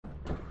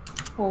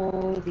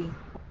Holy.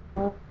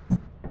 Oh.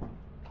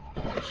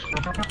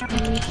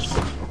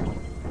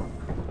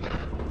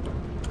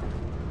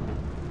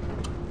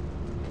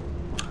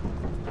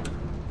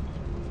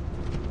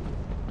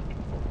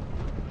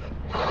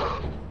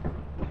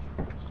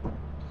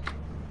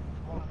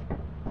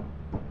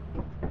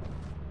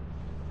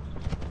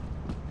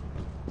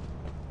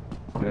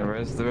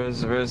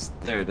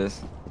 There it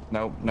is.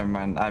 Nope, never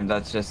mind.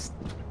 That's just.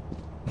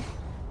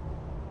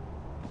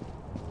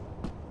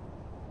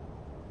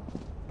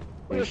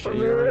 You sure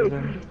you're over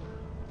there?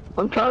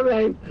 I'm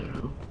coming!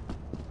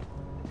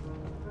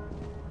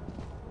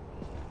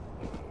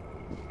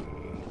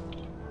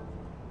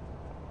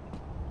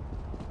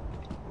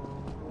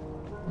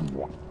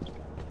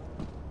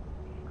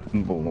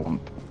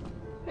 Boom.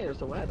 Hey, there's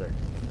the weather.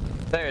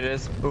 There it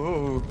is.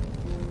 Ooh.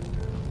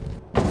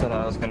 I thought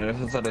I was gonna.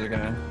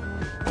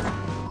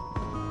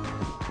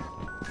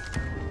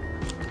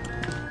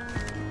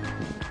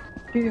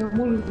 Yeah,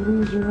 I'm only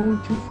losing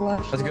only 2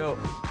 flashlights. Let's go.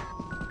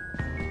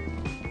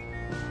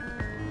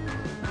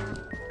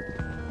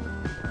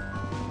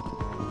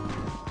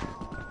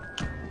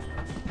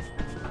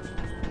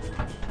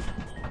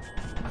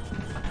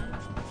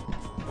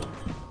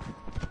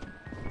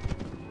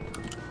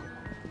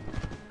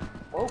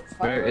 Oh,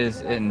 Where is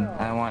in?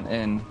 I want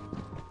in.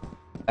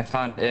 I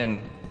found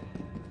in.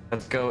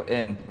 Let's go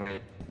in.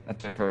 Wait,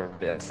 that's for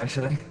yes,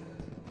 actually.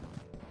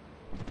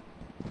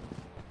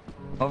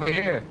 Over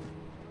here.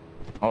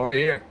 Over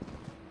here.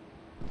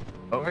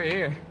 Over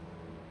here.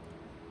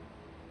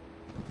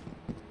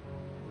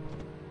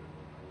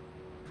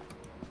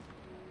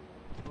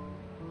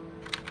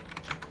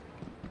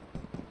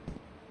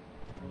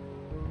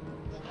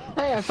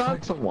 Hey, I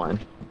found someone.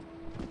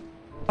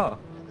 Oh,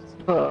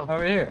 Oh.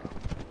 over here.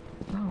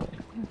 Oh.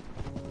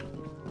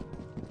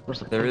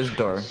 There is a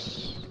door.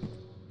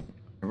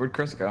 Where'd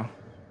Chris go?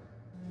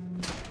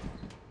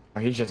 Oh,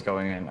 he's just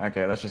going in.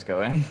 Okay, let's just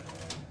go in.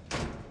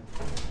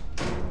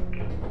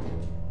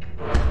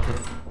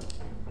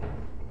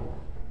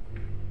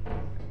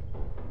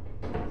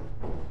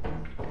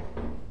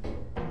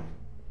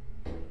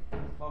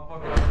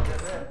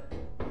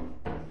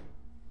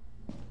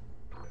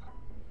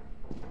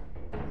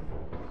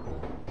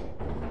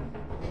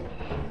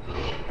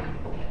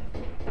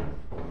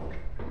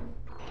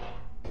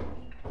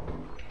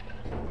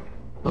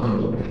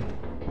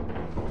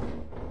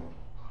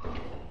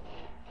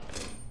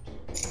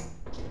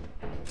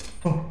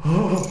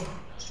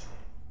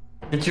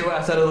 Get your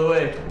ass out of the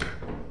way.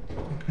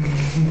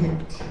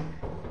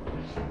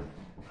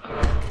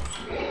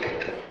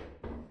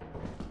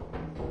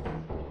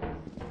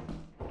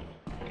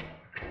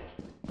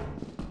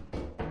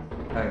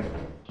 Okay.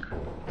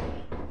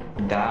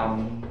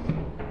 Down.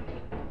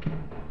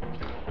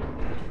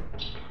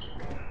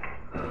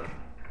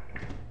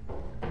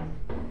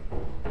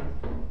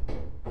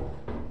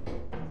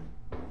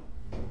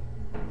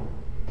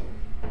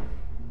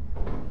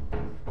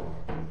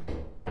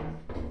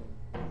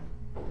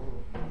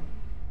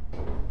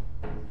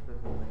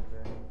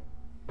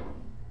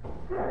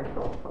 I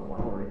saw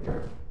someone over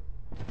here.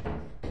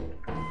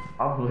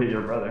 Probably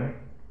your brother.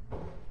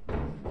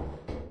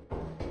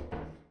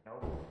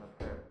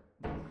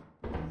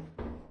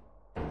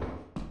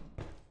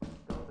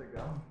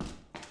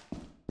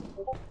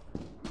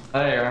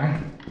 There you are.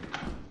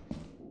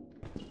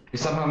 You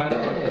somehow met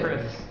up with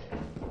Chris.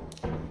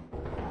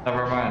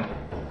 Never mind.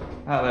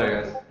 Oh, there he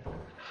goes.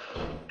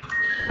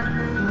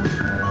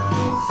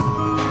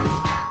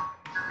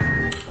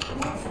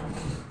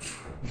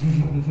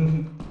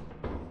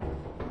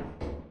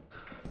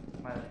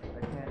 I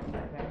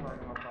can't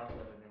talk about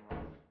that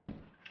anymore.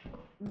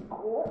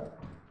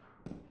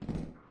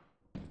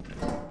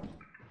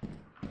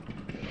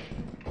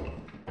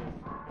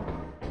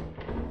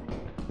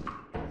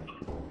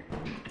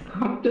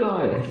 I'm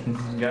done.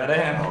 Got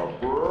him. Oh,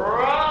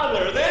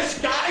 brother, this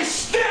guy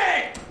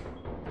stinks!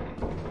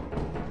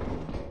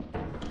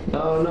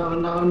 No, no,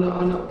 no, no,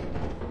 no.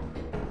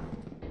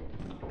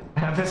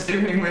 Have a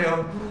steering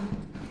wheel.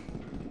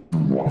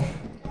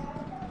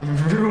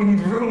 Vroom,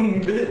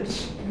 vroom,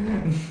 bitch.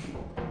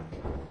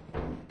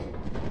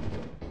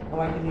 Oh,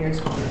 I can hear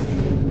it.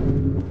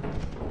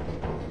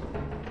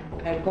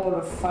 Yeah, go to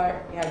the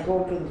fire. Yeah,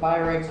 go to the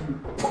fire exit, you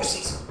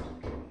pussies.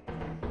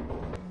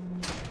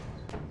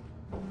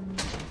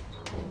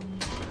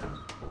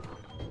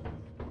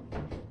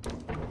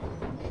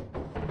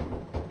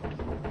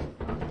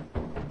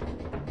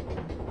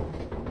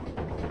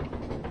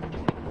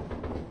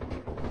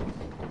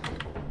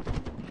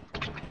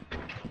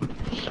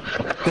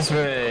 This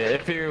way,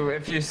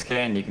 if you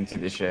scan, you can see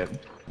the shit.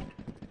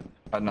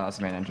 Oh no, it's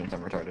the main entrance.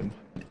 I'm retarded.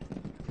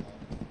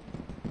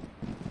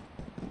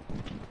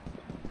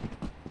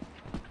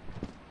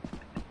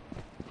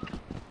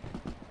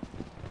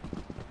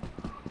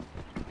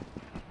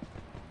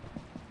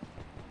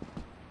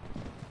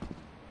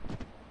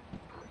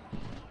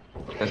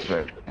 That's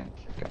right.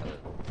 Got it.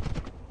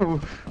 Ooh.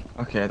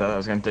 Okay, I thought I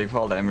was gonna take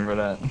fall damage for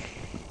that.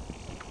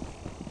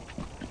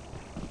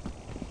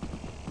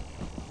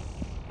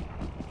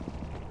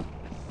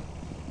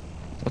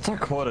 What's our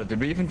quota?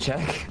 Did we even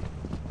check?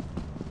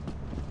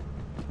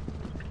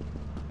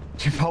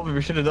 Probably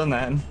we should have done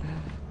that.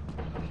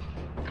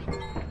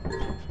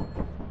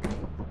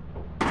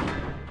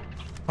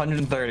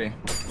 $130.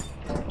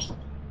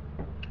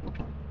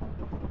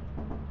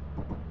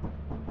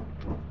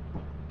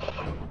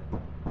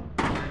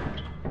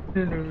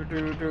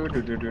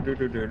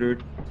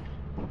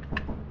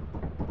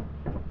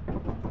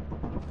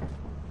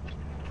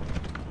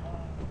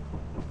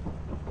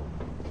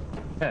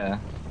 Yeah.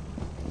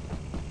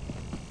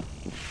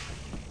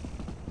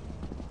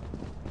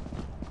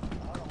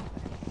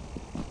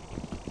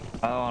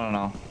 I don't wanna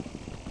know.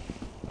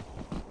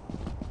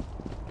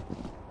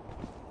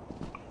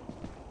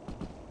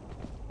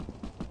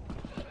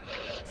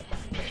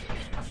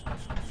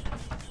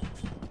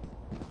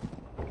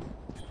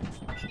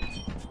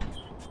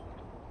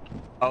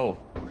 Oh.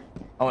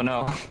 Oh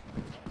no.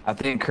 I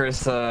think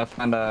Chris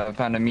found a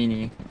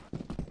meanie.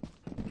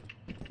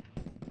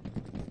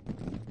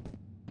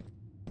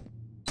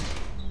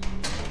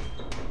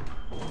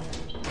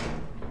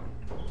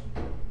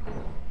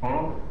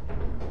 Huh?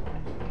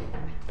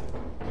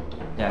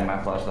 Yeah,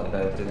 my flashlight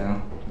died too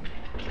now.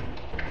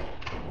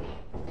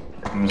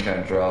 I'm just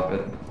gonna drop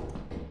it.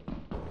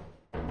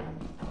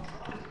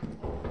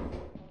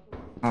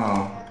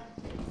 Oh.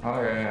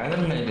 Alright, I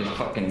didn't need to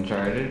fucking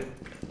charge it.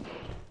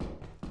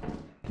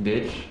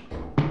 Bitch.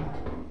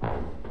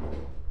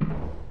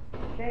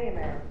 Stay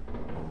there.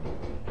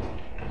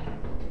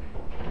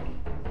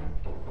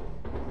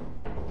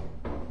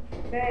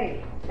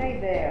 Stay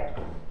there.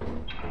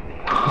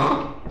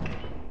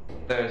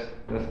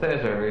 The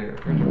stairs are over here.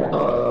 Where's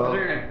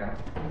your gonna go?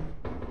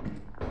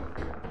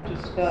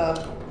 Just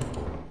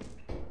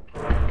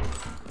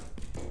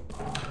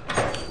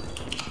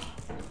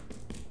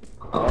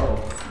Oh.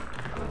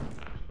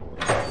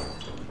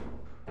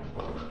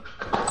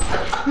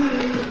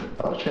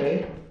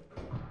 Okay.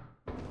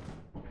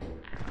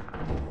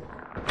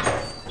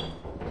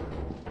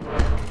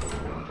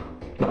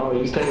 No,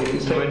 you stay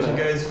What'd you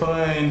guys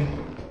find?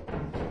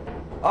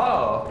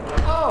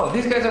 Oh,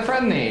 these guys are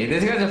friendly.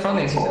 These guys are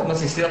friendly.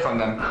 Unless you steal from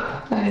them.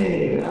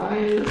 Hey,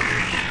 guys.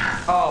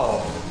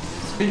 Oh,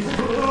 speak.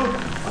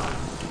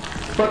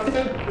 But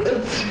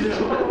it's...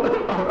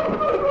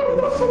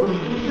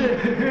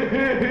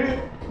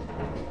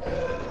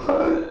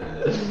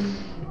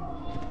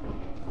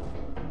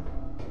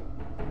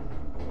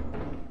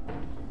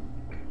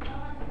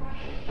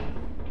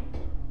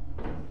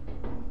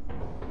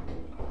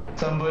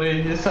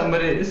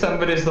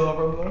 Somebody stole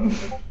from them.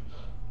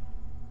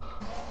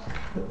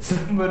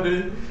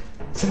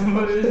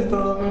 Somebody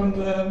stole from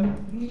them.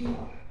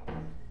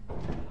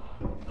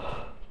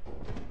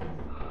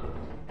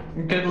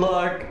 Good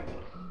luck.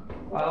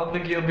 I don't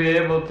think you'll be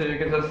able to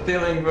because I'm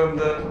stealing from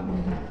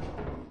them.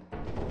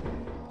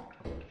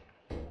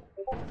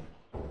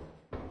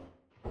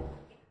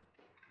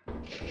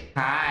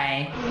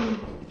 Hi.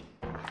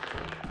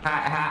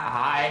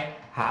 Hi.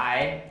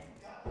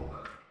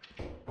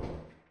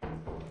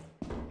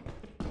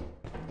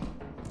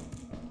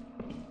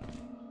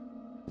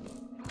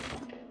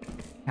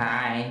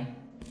 Hi.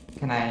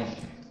 Can I?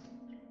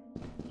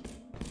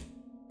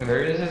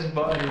 Where is his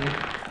body?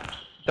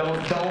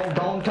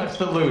 Don't touch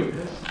the loot.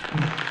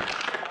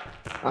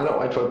 I don't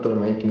like what they're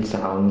making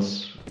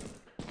sounds.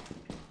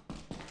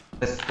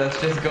 Let's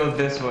just go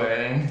this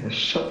way.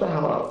 Shut the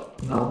hell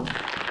up. No.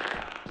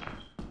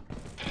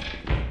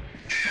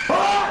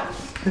 Ah!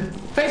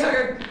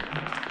 Facehugger!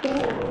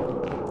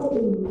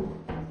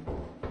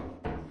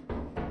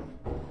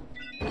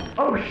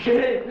 Oh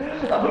shit!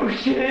 Oh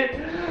shit!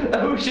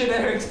 Oh shit,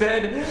 Eric's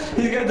dead!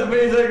 He's got the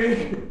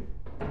facehugger!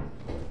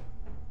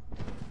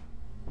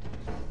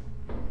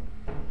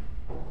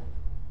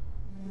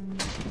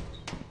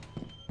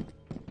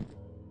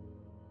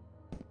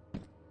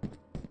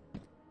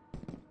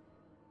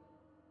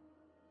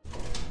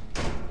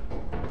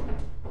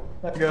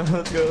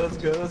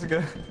 Let's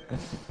go.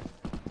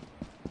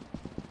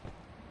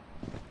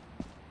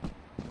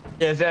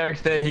 Yes,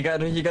 Eric's dead. He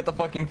got the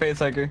fucking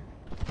facehugger.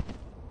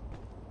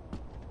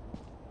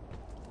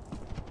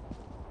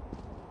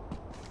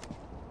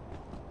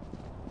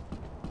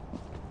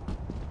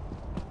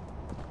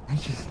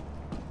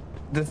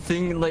 The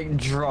thing like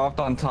dropped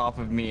on top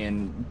of me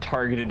and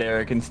targeted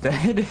Eric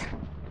instead.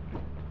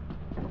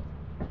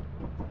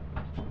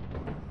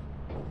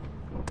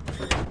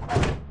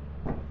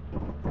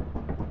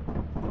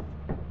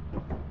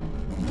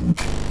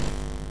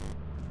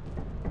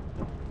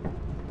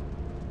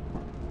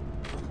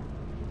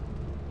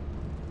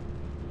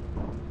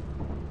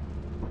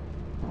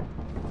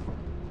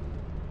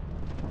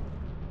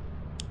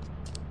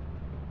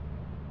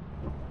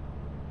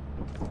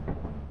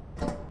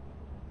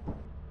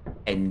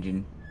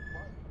 Engine.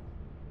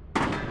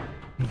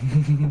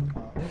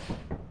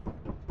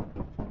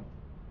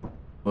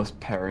 Most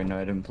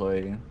paranoid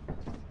employee.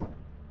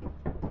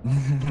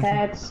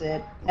 That's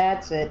it.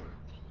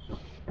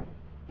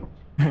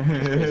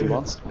 Crazy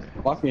once.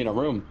 Locked me in a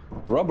room.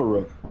 Rubber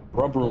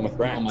room with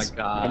rats. Oh my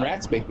god. And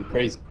rats make me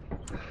crazy.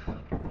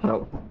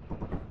 No.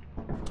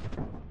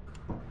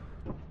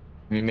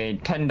 We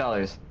made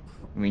 $10.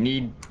 We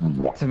need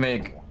to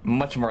make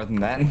much more than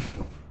that.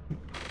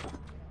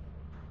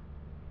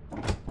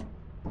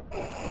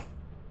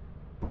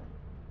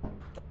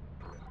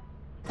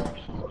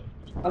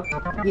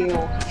 Fuck you.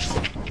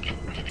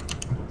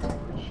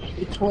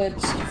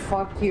 Eclipse,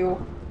 fuck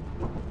you.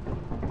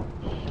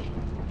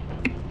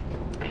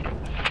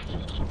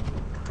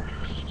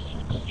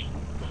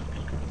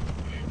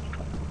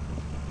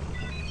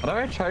 How do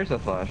I charge the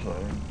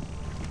flashlight?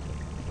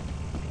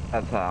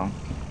 That's how.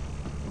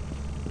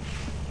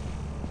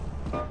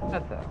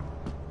 That's how.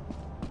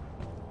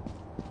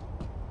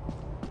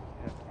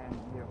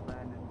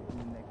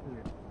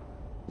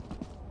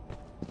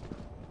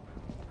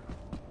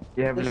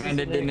 You have This is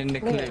landed in an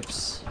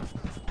eclipse.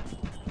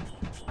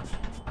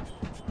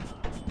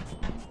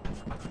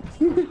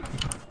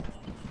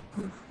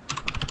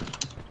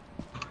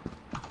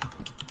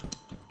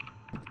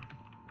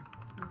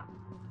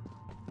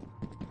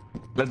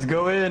 Let's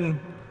go in.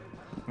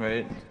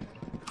 Wait.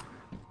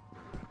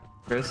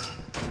 Chris.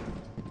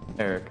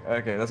 Eric.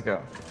 Okay, let's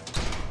go.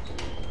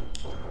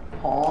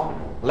 Aw.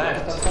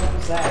 Left. What the fuck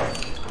was that?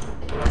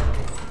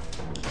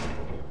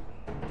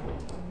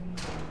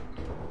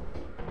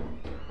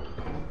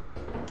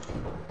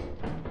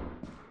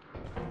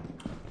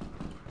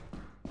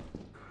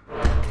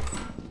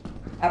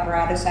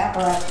 Apparatus,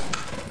 apparatus.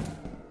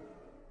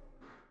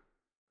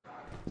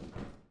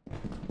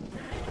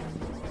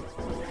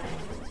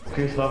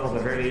 Increase levels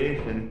of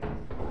radiation.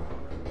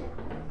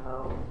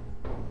 Oh.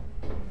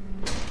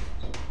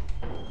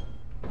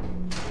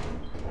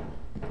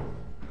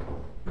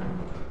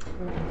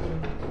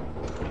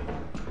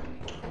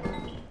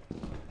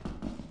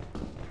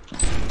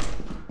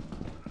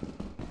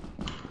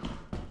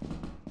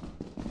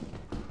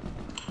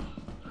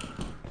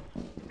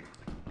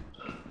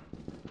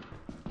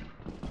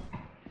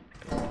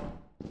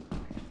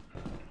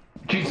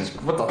 Jesus,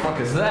 what the fuck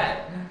is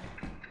that?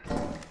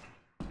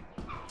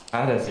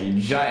 That is a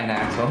giant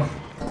axle.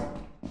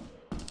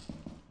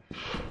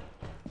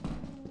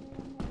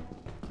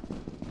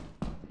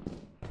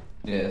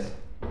 Yes.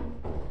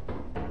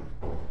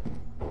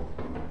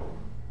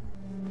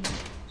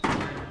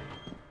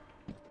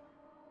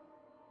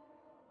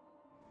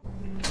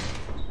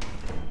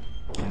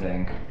 I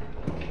think.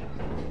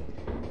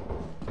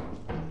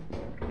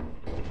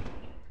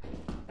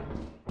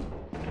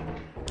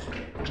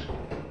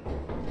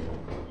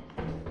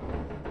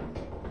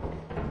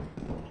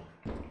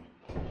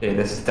 Okay,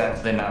 this is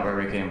definitely not where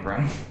we came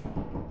from.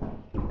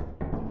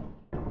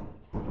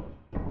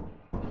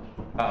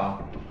 Oh.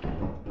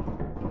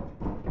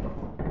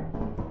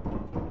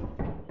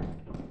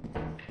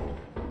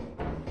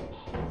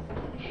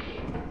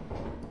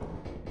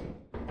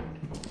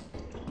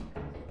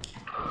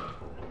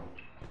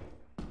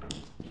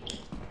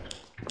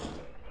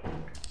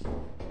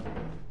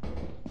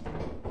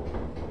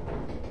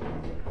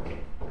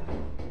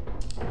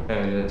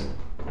 There it is.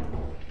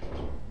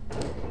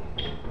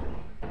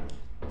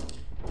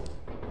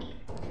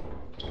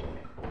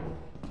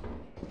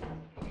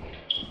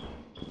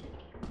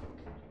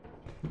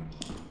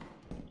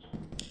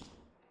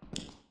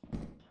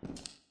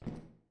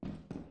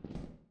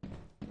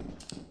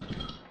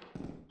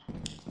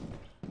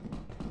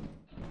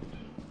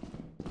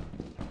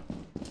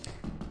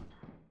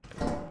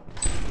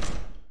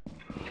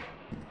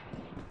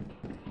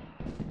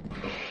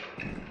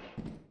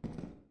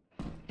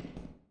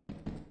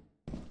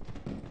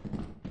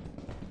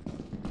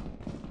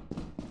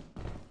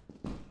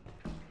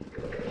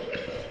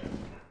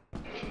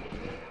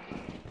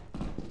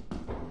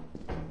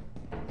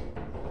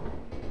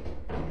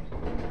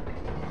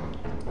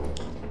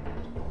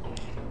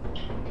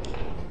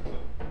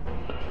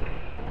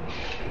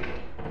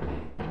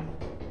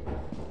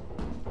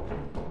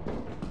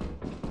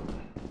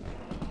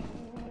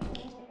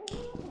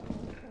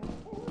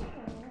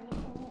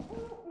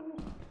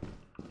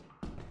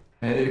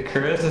 Hey,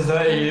 Chris, is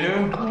that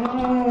you?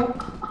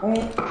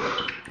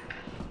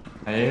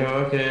 Are you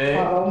okay?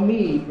 Follow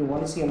me. You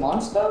want to see a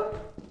monster?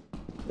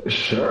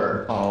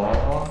 Sure.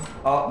 Oh,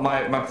 oh,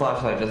 my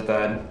flashlight just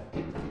died.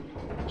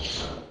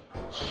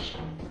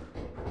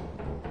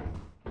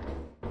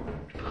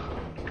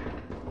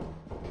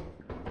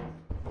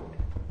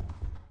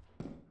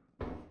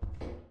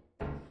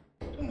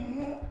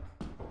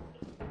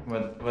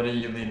 What are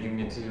you leading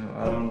me to?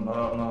 I don't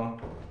know.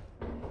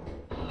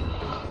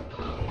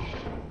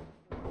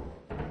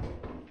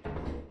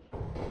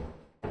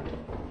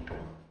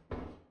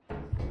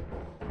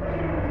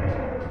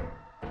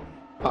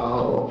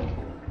 Oh.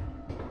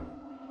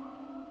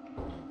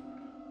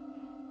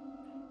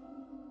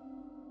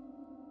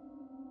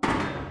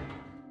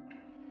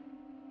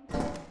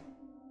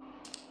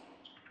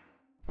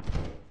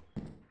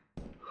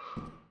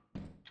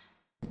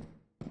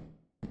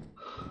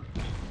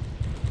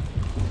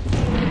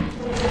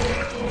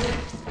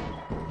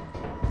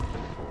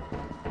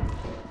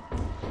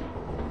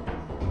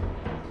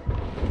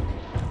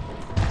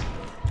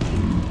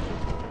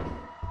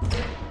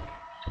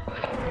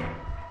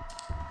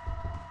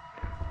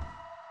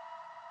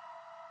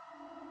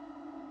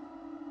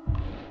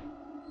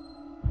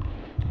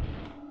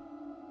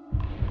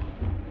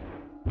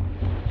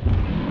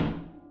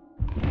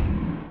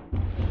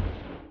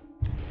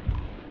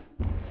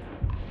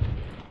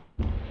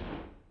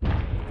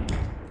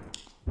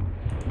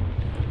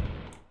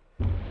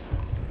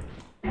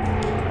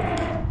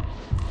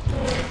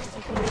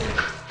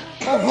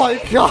 Oh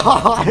my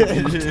god!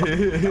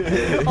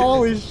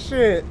 Holy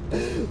shit!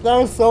 That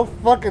was so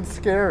fucking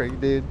scary,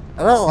 dude.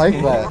 I don't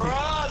like that.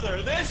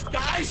 Brother, this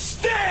guy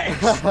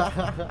stinks!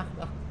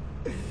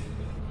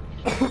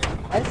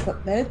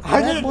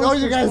 I didn't know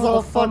you guys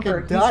all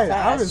fucking died.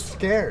 I was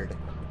scared.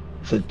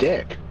 It's a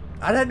dick.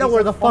 I didn't know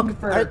where the fuck.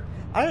 I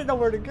didn't know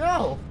where to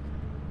go.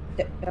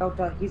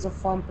 Delta, he's a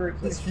flumper.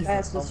 He's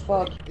fast as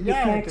fuck. You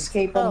Yeah, can't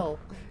escape him.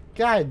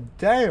 God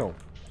damn.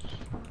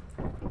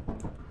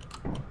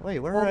 Wait,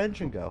 where'd our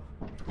engine go?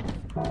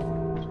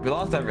 We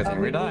lost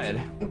everything. We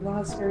died. We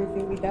lost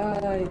everything. We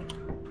died.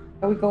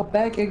 And we go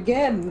back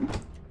again.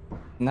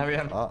 Now we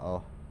have.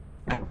 Uh-oh.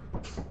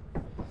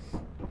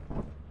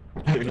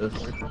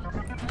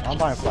 I'm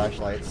buying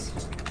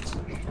flashlights.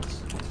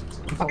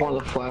 I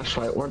want a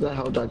flashlight. Where the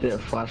hell did I get a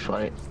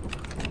flashlight?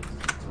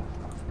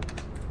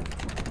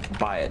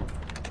 Buy it.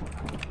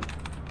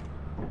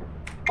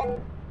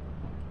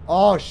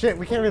 Oh shit,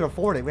 we can't even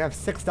afford it. We have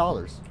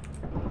 $6.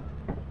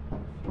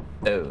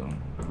 Oh.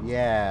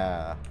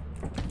 Yeah.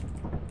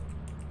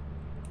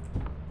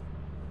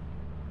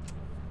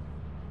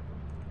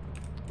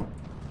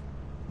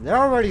 They're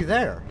already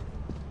there.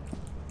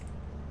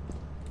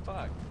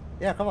 Fuck.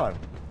 Yeah, come on.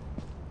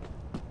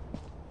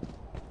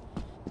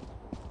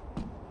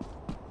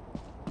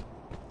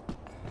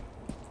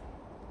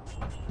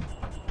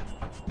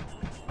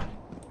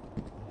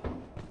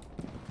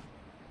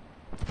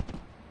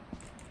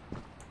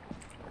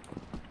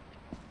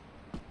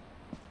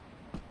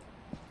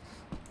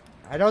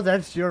 I know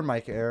that's your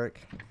mic,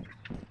 Eric.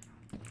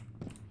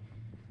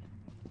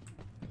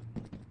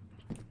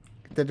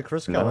 Did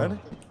Chris go in?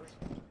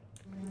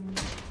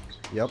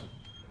 Yep.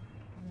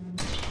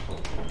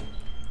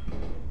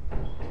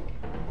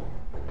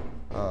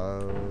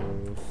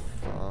 Oh,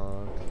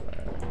 fuck.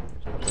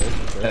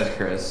 That's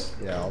Chris.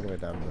 Yeah, all the way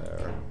down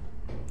there.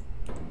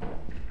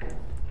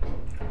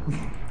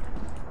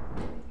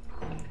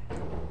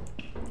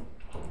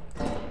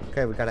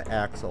 Okay, we got an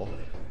axle.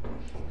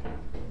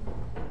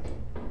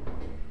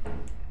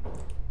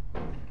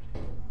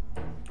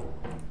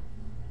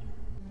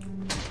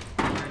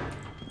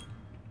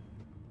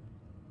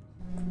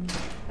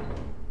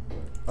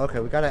 Okay,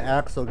 we got an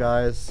axle,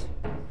 guys.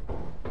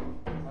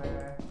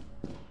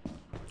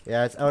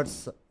 Yeah, it's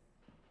outside.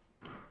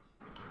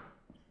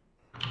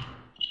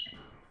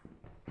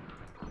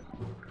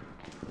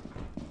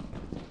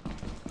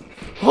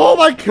 Oh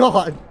my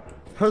god!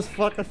 That was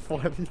fucking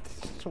funny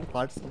to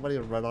watch somebody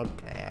run on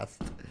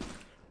past.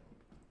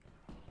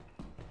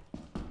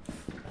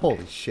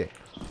 Holy shit.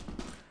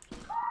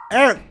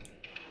 Eric!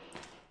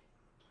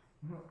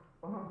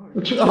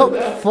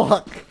 Oh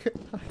fuck!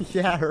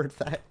 Yeah, I heard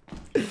that.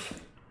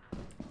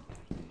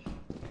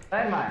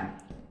 Landmine.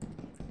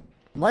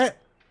 What?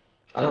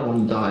 I don't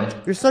want to die.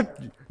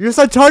 You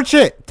said touch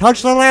it!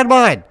 Touch the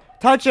landmine!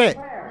 Touch it!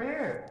 Where?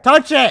 Here.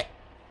 Touch it!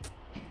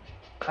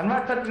 I'm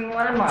not touching the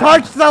landmine.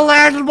 Touch the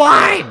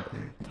landmine!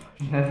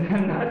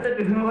 I'm not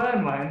touching the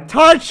landmine.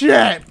 Touch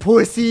it,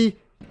 pussy!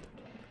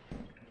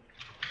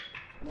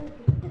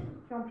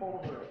 Jump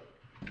over it.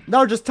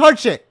 No, just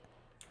touch it!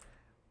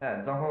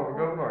 Yeah, jump over.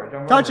 Go for it.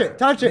 Jump Touch over it!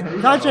 Touch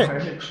it! Touch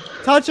it!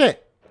 Touch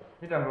it!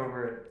 You jump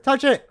over it.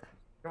 Touch it!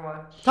 Come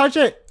on. Touch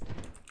it!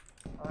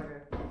 Okay.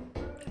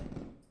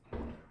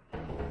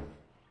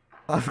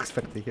 I'm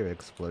expecting to hear an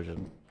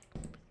explosion.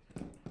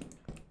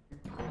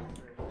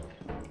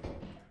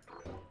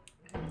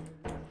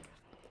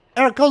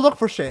 Eric, go look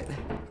for shit.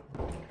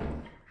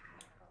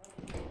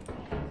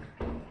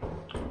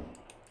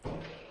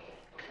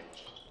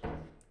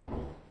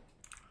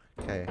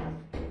 Okay.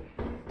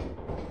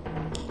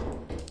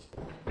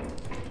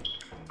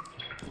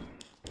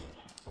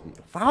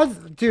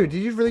 Dude,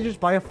 did you really just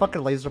buy a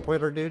fucking laser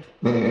pointer, dude?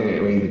 We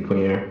need the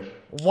cleaner.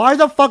 Why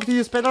the fuck do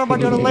you spend our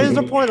money on a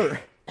laser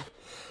pointer?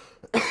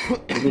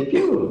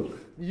 You.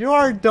 You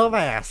are a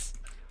dumbass.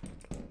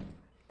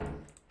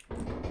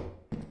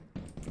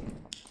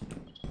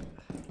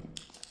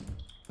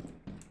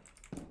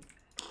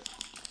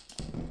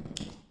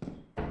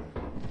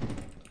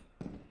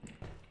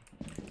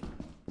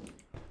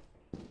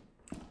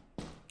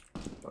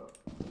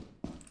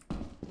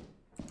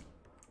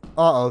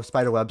 Uh-oh,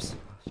 spider webs.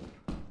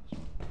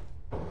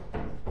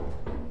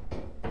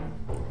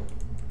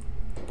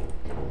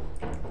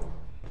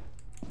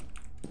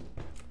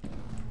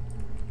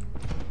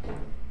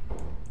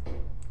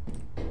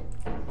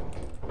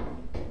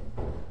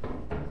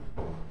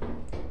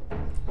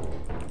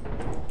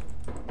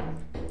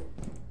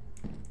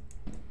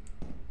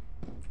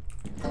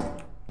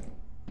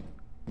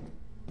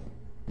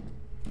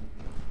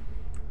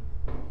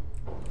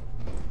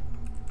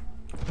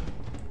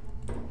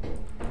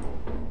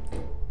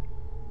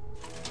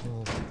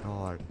 Oh my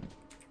god.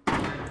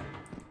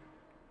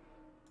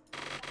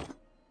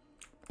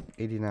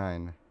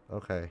 89.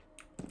 Okay.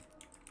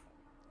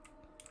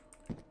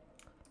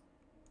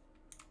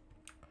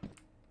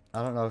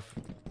 I don't know if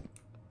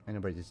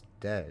anybody's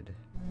dead.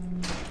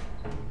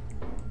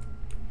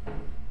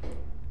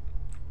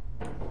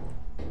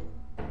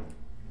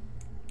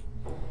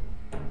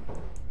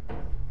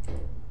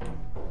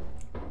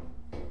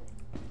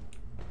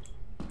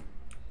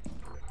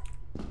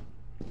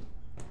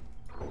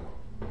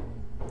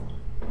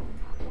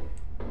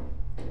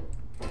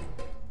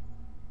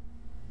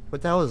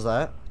 What the hell is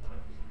that?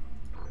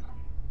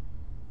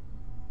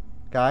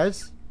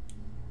 Guys?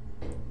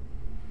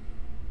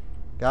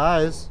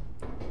 Guys?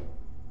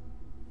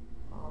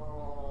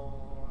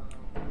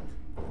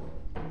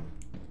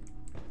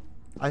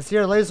 I see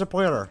your laser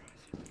pointer.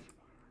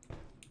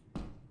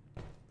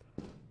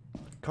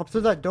 Come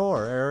through that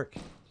door, Eric.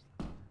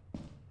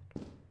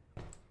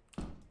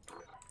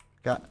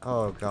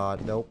 Oh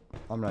god, nope.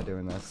 I'm not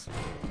doing this.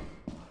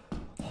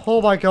 Oh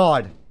my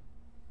god!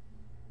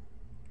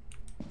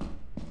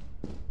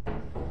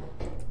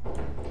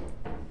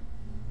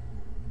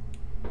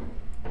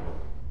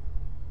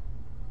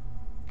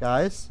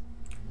 Guys?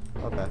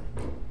 Okay.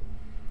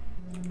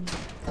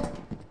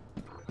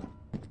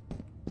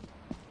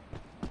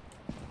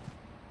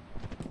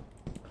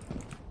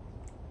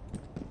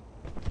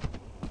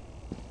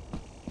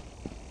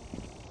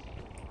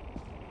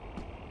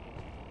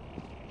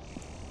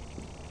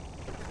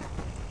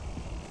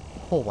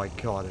 Oh my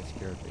god, it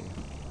scared me.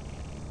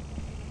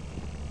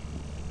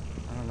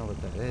 I don't know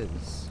what that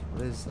is.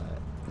 What is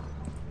that?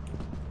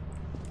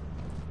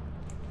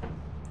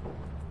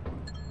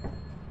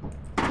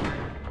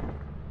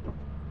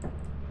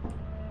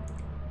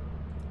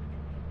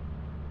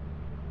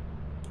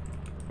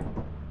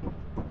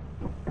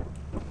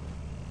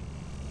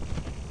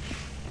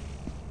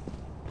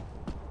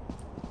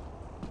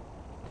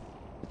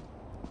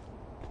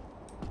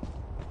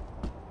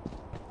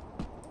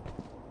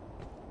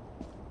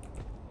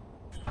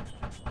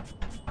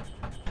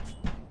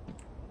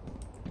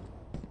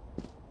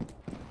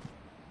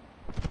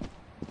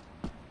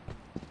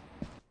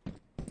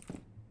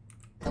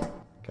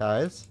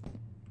 Guys?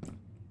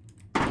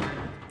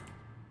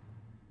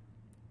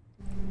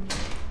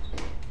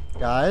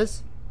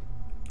 Guys?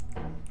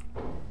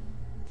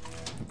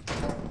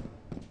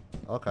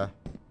 Okay.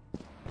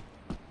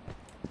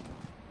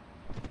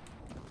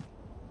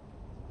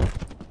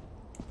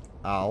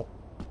 Ow.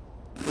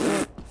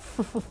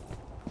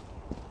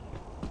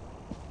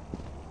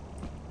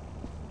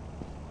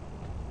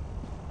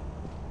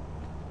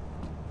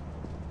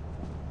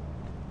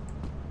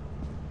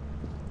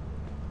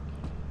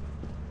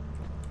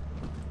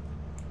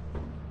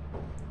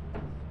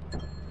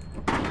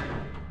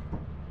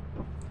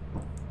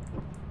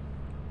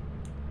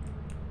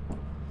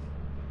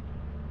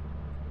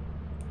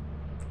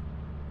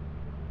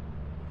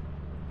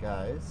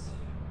 Guys.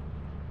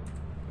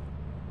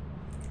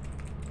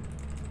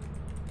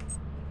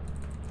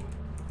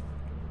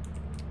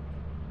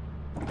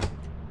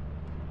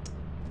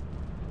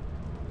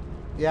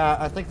 Yeah,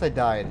 I think they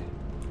died.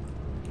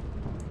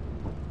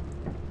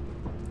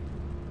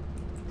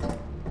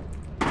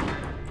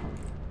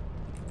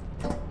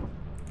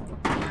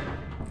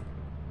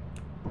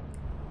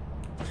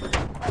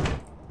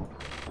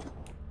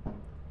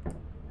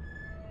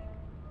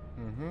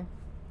 Mm-hmm.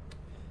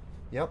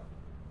 Yep.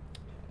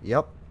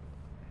 Yep.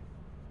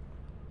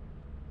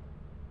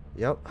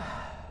 Yep.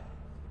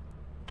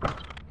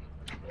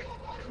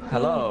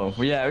 Hello.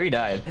 Yeah, we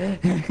died.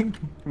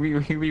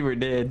 we were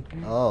dead.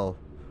 Oh.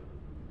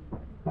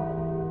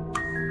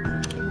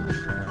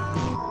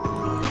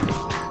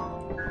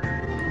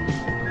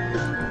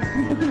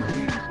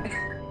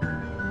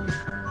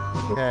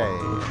 Okay.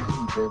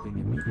 Observing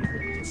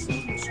immediately to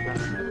save your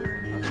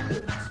specimen of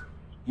goods.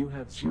 You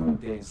have 0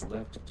 days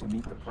left to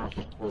meet the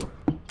proper quota.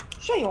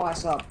 Shut your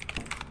ass up.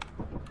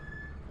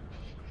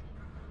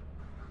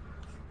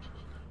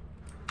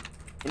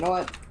 You know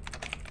what?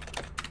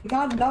 We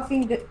got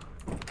nothing to...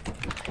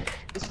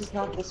 This is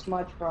not this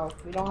much, bro.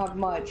 We don't have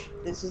much.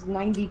 This is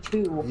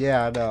 92.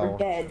 Yeah, I know. We're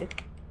dead.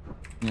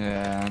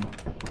 Yeah.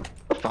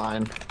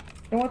 Fine.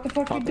 Then what the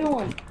fuck you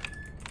doing?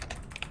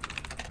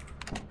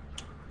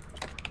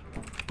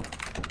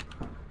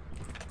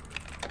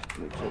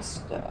 We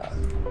just,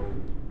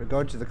 We're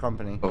going to the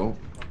company. Oh.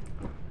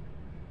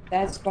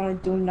 That's gonna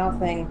do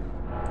nothing.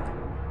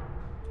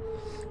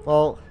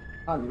 Well...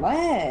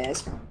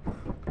 Unless...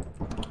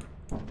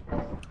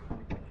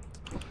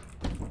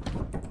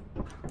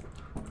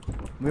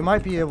 We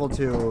might be able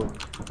to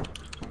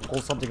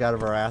pull something out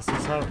of our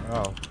asses. I don't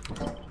know.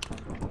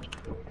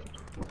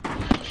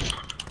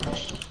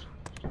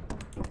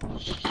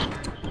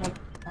 Oh my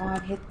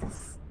god, hit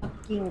this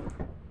fucking...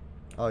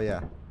 Oh,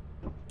 yeah.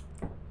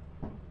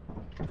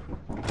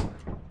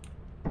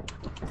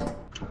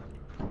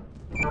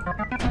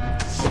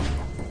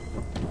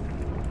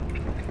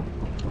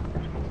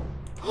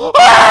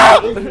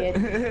 Idiot.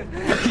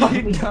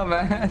 You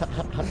dumbass.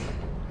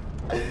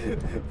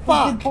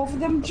 Fuck! Did both of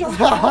them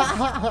jump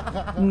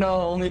off?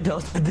 No, only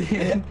Delta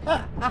did.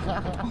 Oh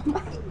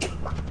my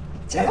god!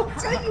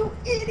 Delta, you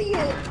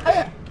idiot! I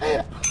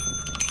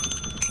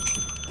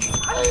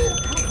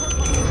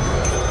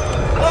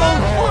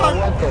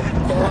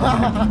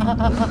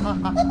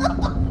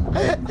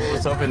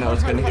was hoping that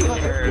was gonna hit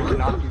her,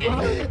 not me.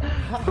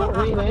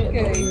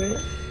 Okay.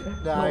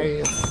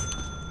 Nice.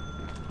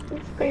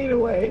 Fade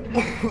away.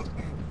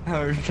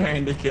 I was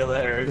trying to kill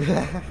her.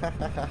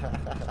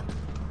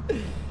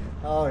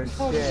 Oh Oh,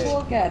 just shit.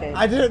 look at it.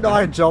 I didn't know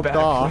I jumped Back.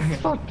 off.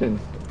 Fucking.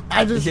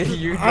 I just, Yeah,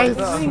 you I did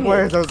that.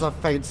 swear there's a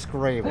faint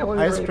scream. Yeah, well,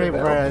 I you're ready to screamed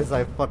go. right as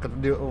I fucking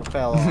knew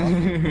fell off.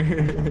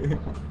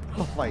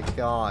 Oh my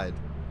god.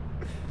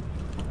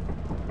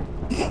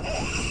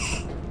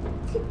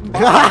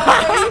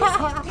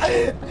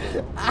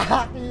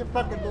 You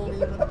fucking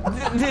believe it.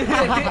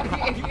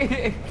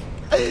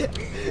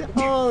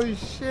 Holy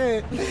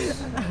shit.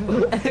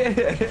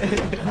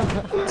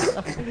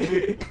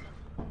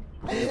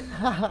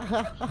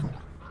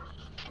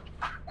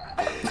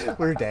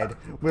 We're dead.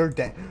 We're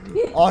dead.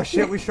 Oh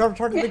shit, we should have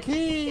turned the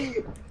key.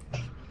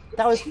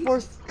 That was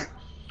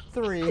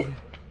 4-3.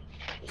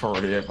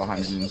 48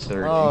 behind you,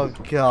 30. Oh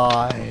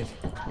god.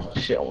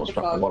 Shit, almost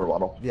dropped the water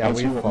bottle. Yeah,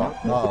 we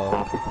fucked.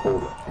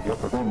 Uh-oh. Your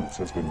performance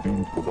has been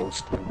deemed below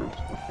standard.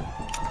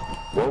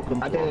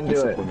 Welcome I to our didn't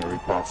do it. disciplinary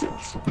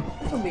process.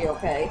 This will be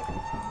okay.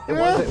 It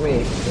wasn't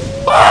me.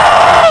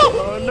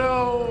 Oh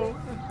no!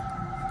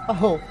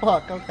 Oh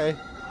fuck, okay.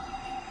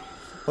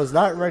 Was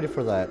not ready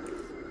for that.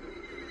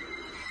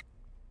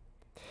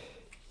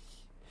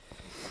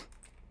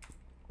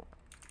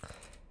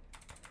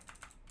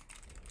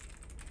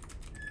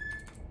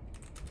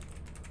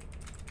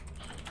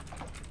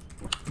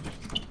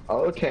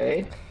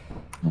 Okay.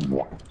 We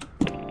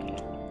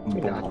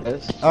got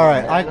this.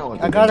 Alright, know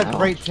what I to got do a now.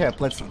 great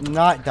tip. Let's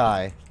not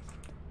die.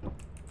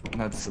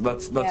 Let's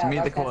Yeah,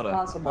 meet the that's quota.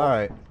 possible.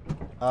 Alright.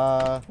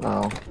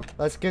 Oh.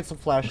 Let's get some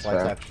flashlights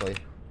fair. actually.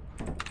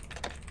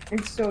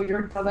 And so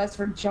you're dumbass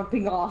for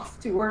jumping off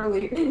too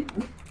early.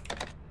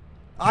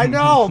 I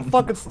know, I'm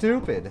fucking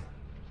stupid.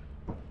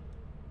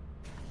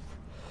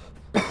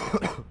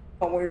 Don't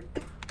worry.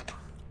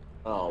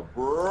 Oh,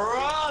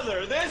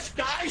 brother, this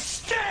guy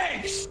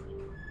stinks!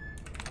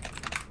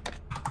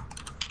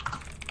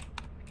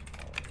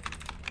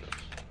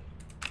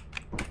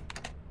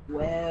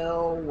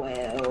 Well,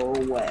 well,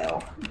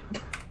 well.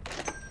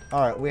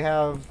 Alright, we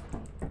have...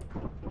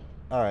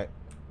 Alright.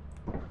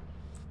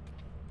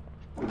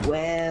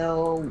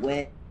 Well,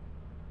 well.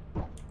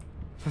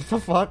 What the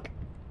fuck?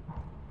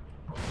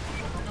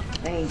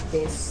 Ain't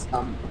this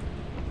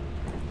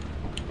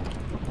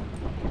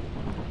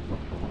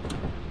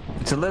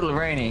It's a little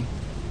rainy.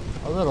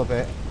 A little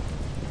bit.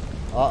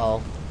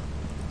 Uh-oh.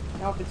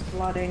 Nope, it's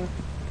flooding.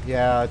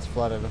 Yeah, it's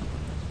flooded.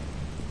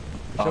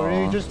 So we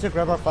Aw. just to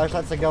grab our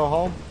flashlights and go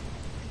home?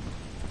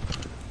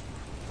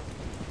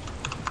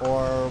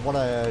 Or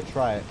wanna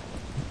try it?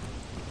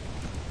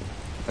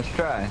 Let's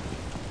try.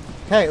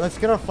 Okay, let's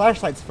get our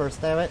flashlights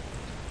first, damn it.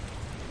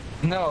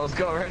 No, let's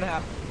go right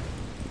now.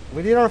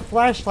 We need our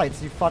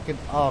flashlights, you fucking...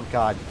 Oh,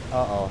 God.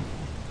 Uh-oh.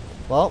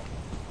 Well.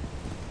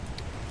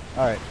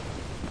 Alright.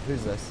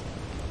 Who's this?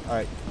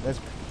 Alright, let's...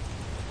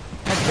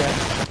 Okay.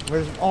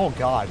 Where's... Oh,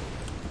 God.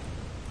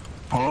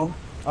 Huh?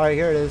 Alright,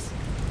 here it is.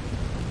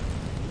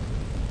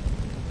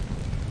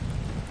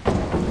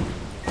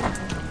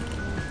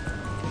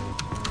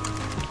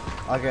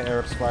 I'll get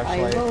Eric's I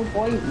flashlight. love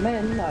white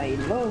men. I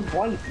love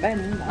white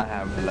men. I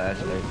have a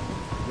flashlight.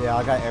 Yeah,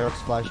 I got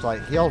Eric's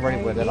flashlight. He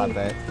already went in, I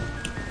bet.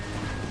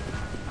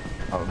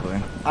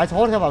 Probably. I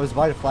told him I was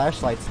buying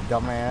flashlights,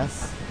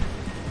 dumbass.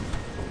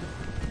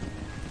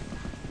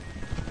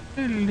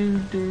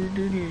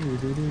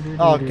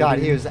 Oh god,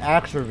 he was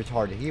actually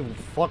retarded. He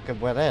fucking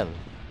went in.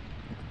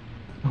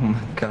 Oh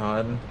my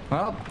god.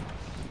 Well,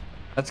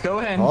 let's go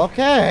in.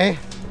 Okay.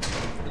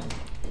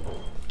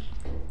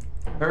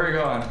 Where are we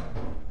going?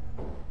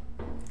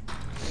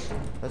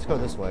 Let's go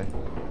this way.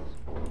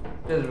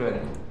 This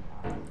way.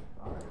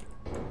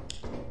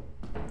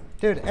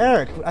 Dude,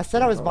 Eric, I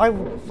said I was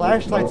buying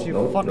flashlights, you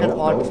fucking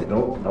autistic.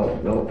 No.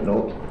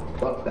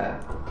 Fuck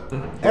that.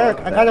 Eric,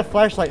 I got a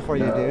flashlight for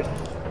you, dude.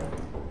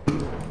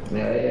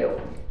 Yeah.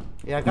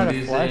 Yeah, I got What are a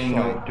you saying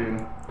no flashlight.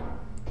 to?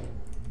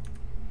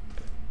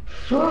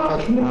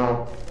 Fuck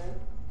no.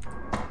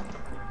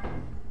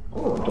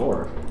 Oh,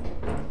 door.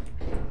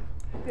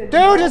 Dude,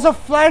 there's a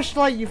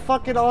flashlight, you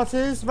fucking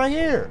autist, right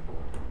here.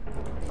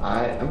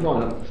 I'm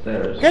going up the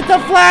stairs. Get the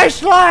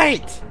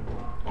flashlight!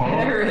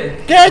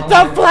 Eric! Get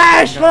the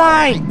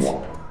flashlight!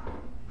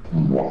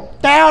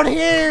 Down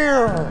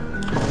here!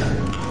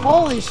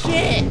 Holy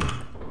shit!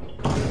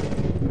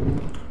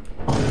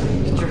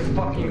 Get your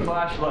fucking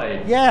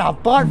flashlight. Yeah, I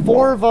bought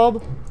 4 of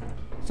them.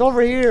 It's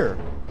over here.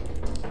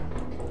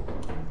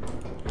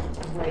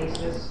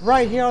 Racist.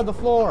 Right here on the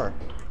floor.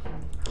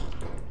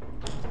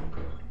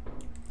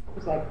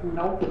 It's like,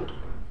 nope.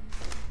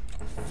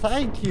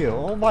 Thank you.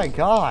 Oh my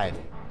god.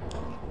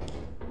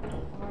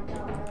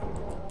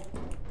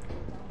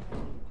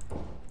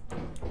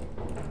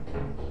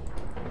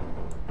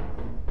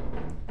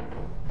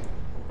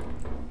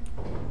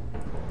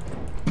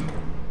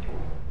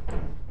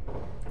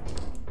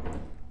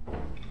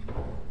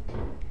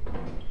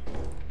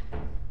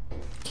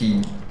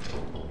 Key.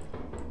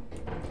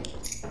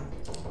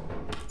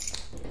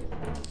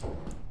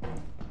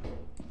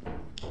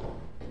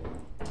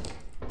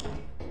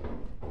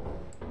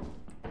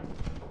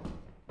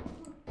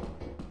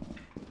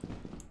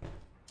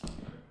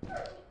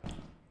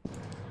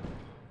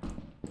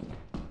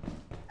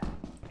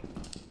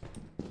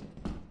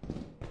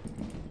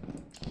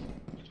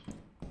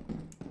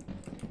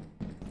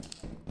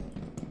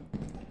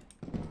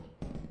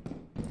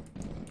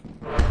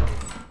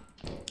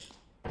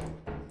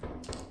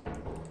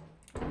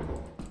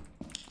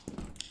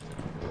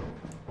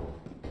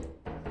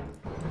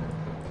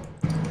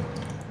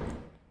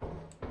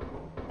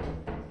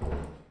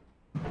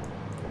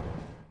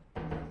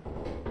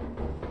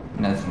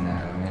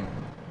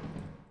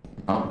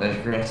 Oh,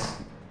 there's Chris.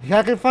 Yeah,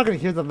 I can fucking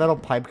hear the metal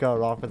pipe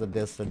going off in the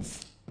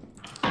distance.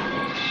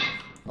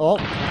 Oh.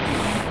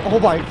 Oh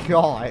my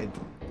god.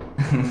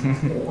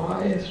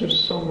 Why is there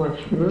so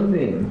much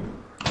moving?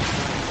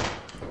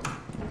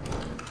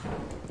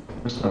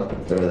 There's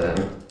nothing through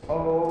there.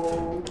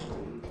 Oh.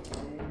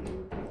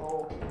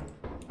 Oh.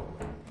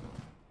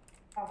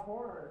 A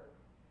horror.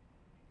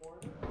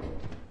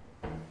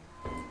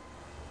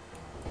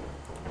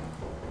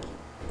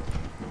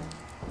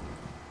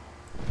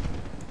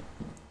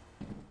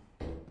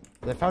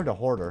 They found a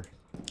hoarder.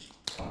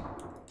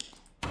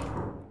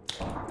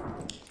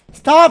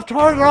 Stop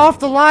turning off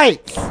the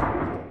lights!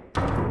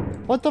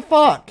 What the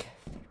fuck?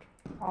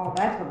 Oh,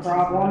 that's a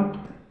problem.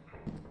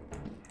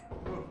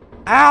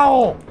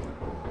 Ow!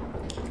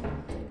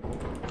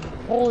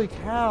 Holy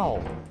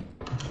cow.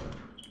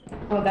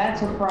 Well,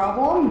 that's a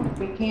problem.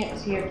 We can't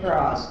see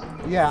across.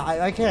 Yeah,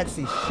 I can't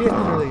see shit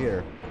through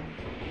here.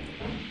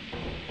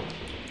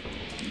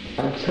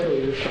 I'd say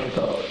we just trying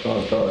to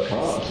throw it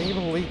across.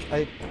 Stable leak,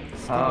 leak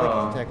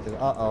detected.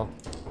 Uh-oh.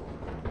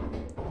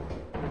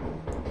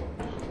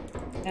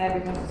 Yeah,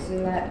 because it's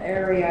in that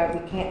area,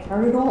 we can't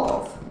turn it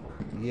off.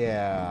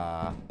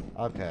 Yeah.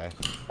 Okay.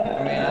 I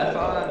mean, I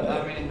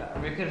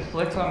thought, we could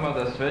flick some of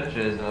the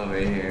switches over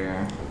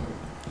here.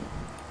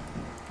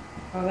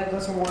 Oh, that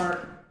doesn't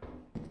work.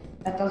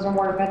 That doesn't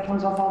work. That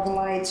turns off all the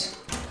lights.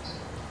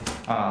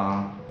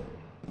 Oh.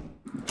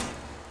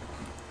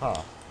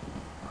 Huh.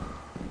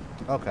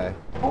 Okay.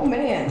 Oh,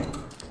 man.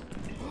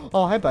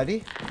 Oh, hi,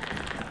 buddy.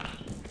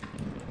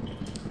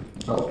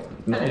 Oh,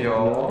 no, Hey,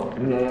 yo.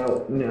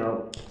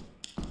 no.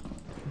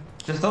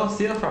 Just don't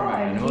steal from him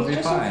and we'll He's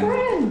be just fine. a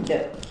friend.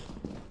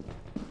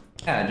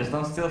 Yeah, just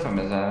don't steal from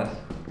his ass.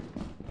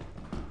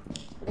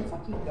 Where the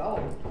fuck he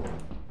go?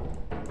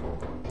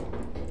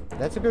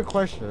 That's a good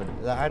question.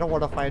 I don't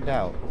want to find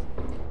out.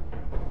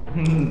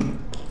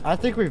 I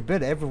think we've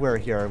been everywhere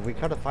here and we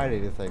couldn't find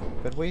anything.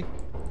 Could we?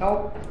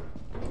 Nope.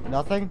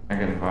 Nothing? I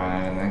couldn't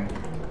find anything.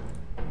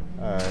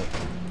 Alright.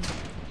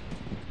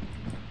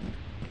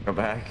 Go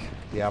back.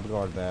 Yeah, I'm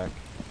going back.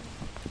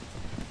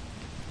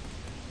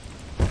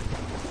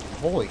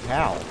 Holy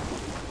cow.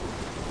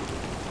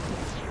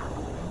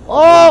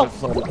 Oh!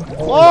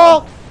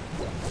 Oh!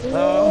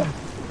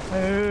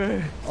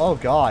 Oh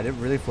god, it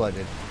really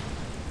flooded.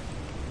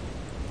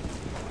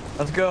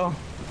 Let's go.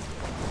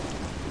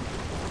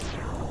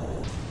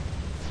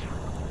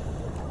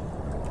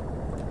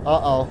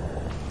 Uh-oh.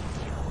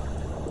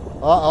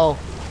 Uh-oh.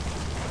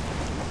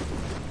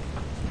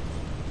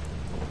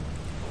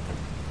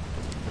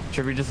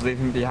 Should we just leave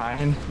him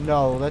behind?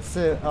 No, let's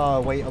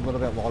wait a little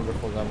bit longer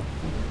for them.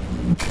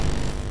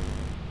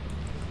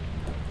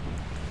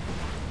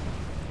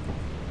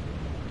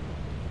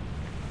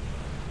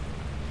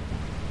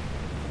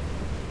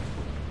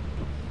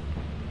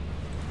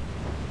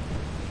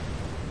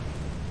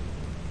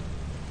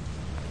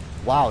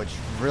 Wow, it's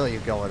really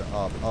going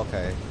up.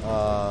 Okay.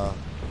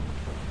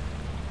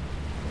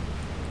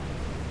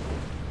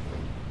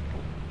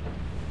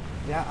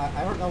 Yeah,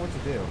 I don't know what to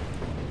do.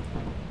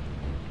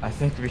 I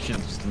think we should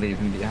just leave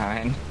him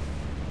behind.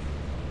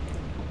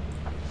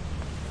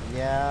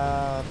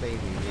 Yeah, baby.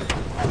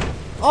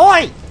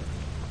 Oi!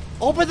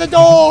 Open the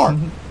door!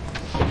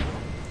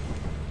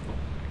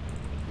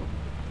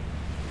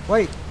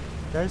 Wait,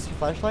 there's a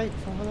flashlight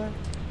over there?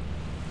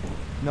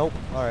 Nope.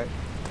 Alright.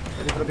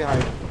 Leave it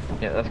behind.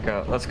 Yeah, let's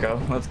go. Let's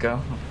go. Let's go.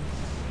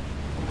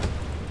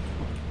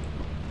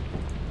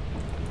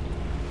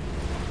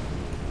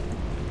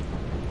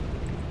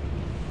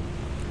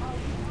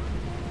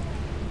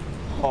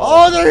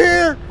 Oh, they're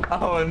here!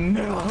 Oh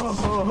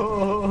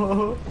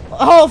no!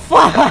 Oh,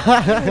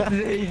 fuck!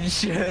 They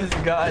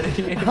just got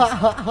here.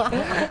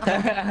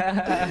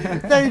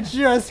 They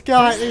just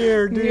got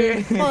here,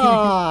 dude.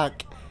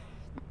 Fuck.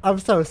 I'm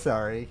so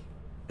sorry.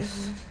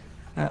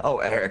 Oh,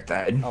 Eric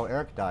died. Oh,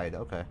 Eric died.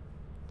 Okay.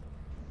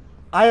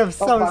 I am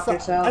so fuck sorry.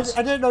 yourselves.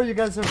 I didn't know you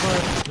guys were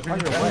on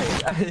your way.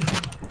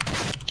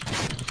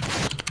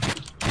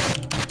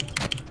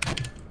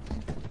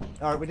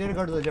 Alright, we need to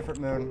go to the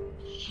different moon.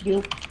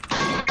 You.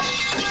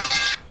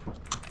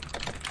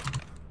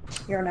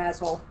 You're an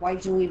asshole.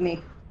 Why'd you leave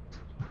me?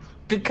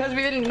 Because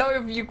we didn't know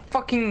if you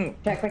fucking.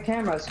 Check the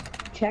cameras.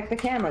 Check the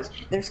cameras.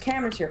 There's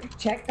cameras here.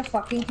 Check the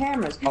fucking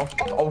cameras.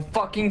 Oh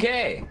fucking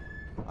K.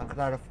 I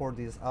cannot afford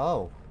these.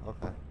 Oh,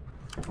 okay.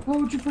 Why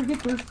would you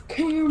forget there's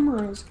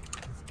cameras?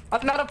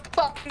 I'm not a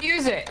fucking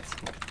use it.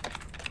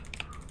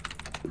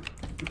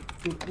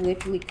 You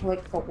literally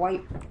click the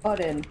white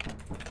button.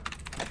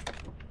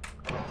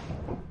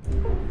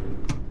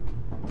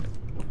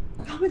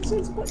 Common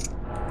sense, but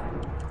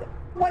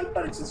white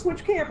button to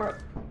switch camera.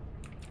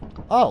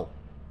 Oh,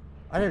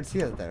 I didn't see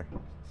it there.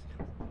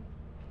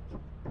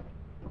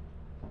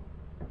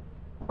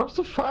 Where's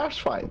the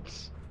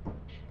flashlights?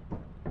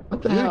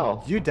 What the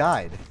hell? You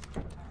died.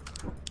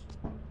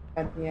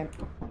 Yeah.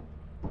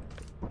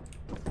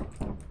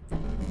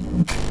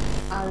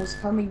 I was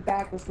coming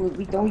back with loot.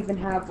 We don't even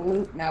have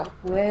loot now.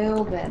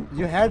 Well then.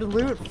 You had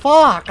loot?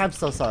 Fuck! I'm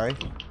so sorry.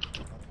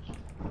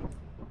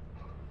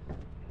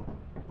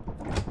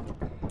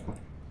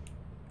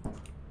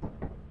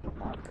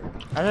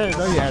 I didn't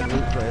know you had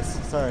loot, Chris.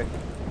 Sorry.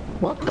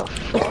 What the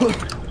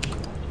fuck?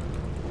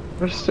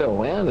 We're still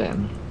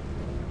landing.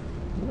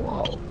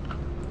 Whoa.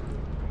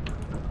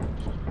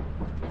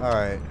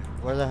 Alright.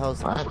 Where the hell's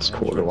the That's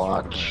cool to entrance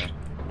watch. from there?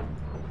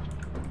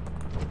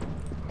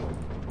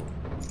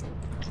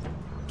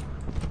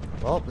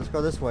 Well, let's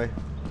go this way.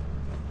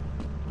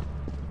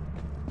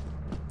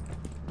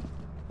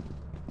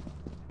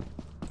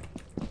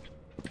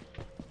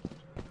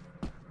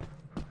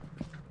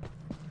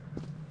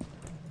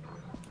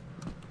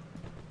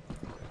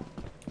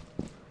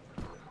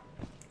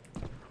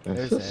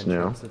 There's the This new.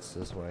 entrance. It's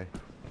this way.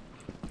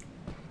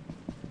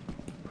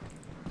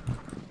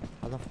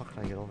 How the fuck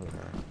can I get over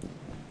there?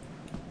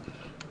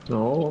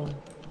 No.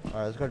 Alright,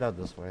 let's go down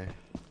this way.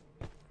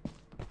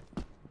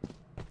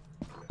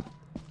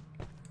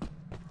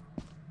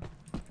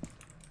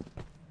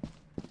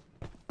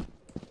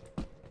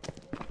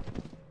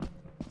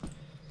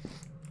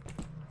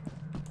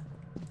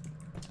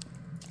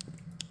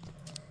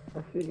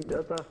 I see you,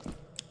 Delta.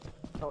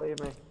 How leave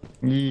me?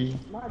 Yee.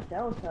 Not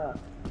Delta.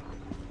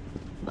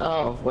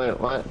 Oh, wait,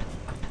 what?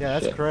 Yeah,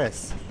 that's Shit.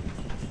 Chris.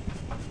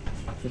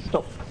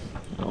 Stop.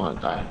 I don't want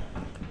to die.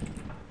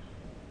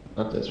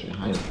 Not this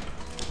behind.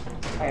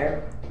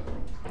 Fire.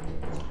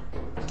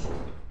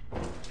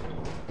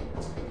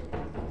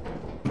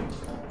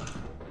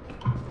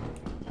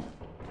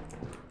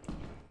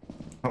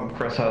 Hope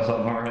Chris has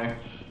that morning.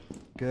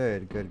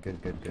 Good, good,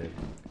 good, good, good.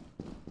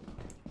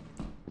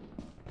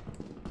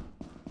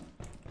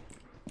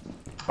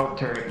 Oh,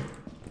 turret.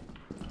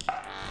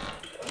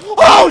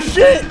 Oh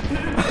shit!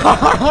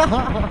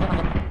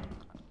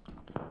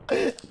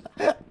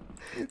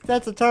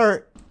 That's a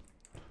turret.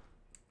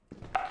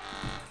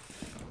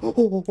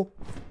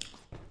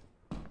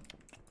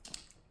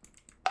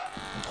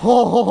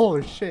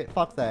 Oh shit!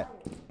 Fuck that.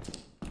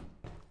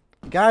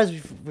 Guys,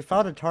 we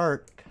found a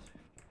turret.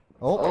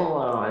 Oh. Oh,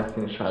 wow, I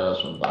can try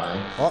this one by.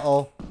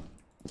 Uh-oh.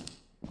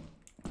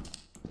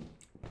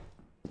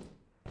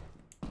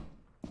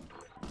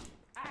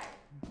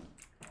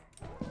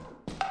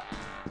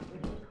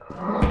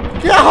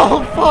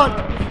 Oh, fuck!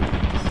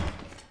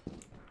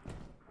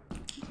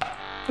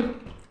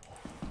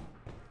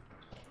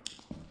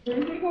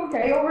 Everything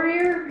okay over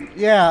here?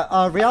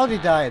 Yeah, reality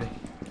died.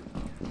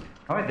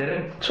 Oh, I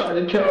didn't. Try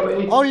to kill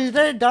me. Oh, you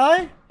didn't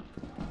die?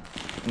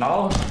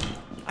 No.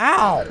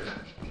 Ow!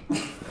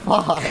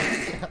 Fuck.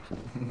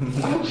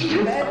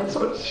 That's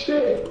what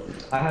shit.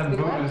 I have You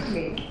left booze.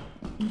 me.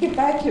 Get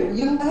back here.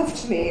 You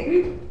left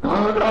me.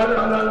 Oh,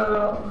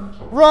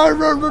 no. Run,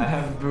 run, I run!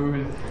 have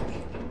booze.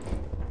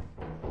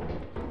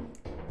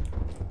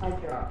 I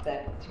dropped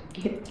that to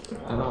get.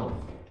 I know.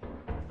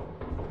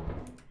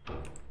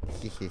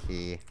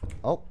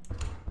 Oh.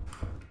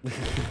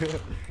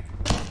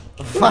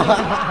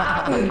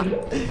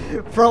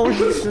 Bro,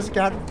 he's just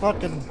got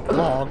fucking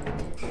bonked.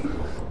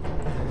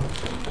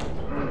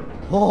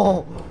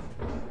 Oh.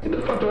 Get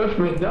the fuck away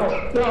from me. No.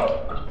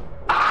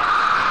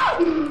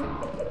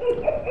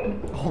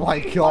 Oh my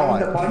I'm the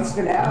god.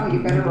 monster now. You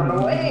better run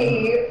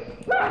away.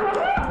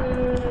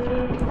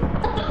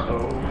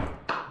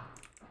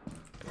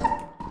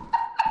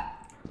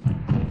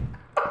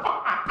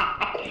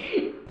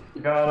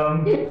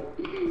 Got him.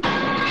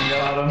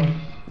 Got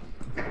him.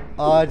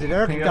 Did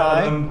Eric Got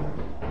die? him.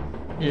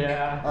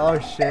 Yeah. Oh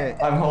shit.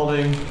 I'm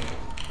holding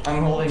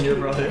your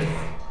brother.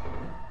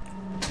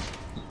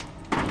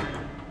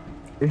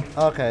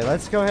 Okay,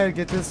 let's go ahead and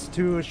get this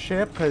to a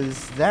ship,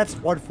 because that's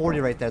 140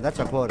 right there. That's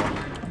our quota.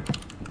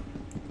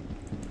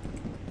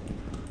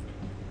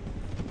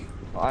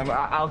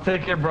 I'll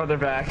take your brother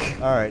back.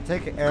 Alright,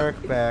 take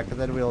Eric back, and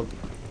then we'll...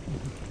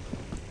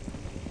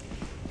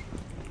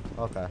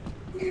 Okay.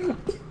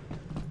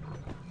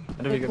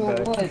 How do we get Cool,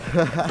 back? what?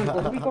 So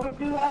what are we gonna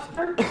do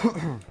after?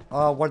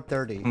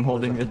 130. I'm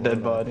holding your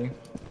dead body.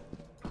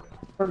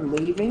 We're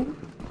leaving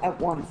at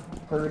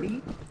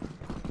 1:30.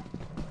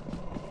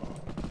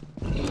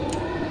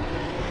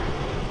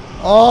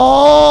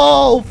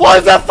 Oh!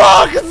 What the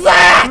fuck is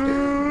that?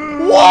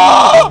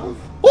 Whoa!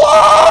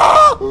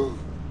 Whoa!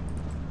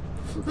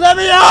 Let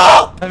me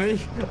up! Let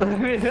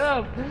me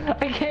up!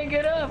 I can't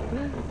get up!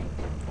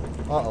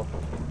 Uh-oh.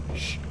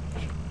 Shh.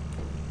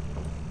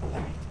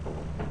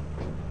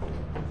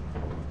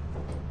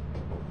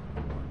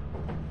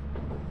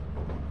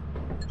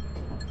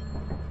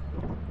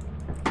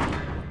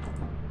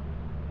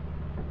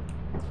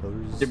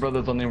 Your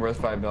brother's only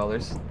worth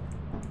 $5.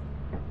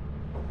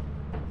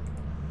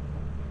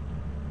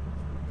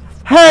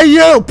 Hey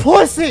you,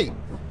 pussy!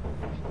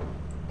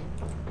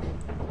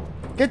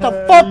 Get the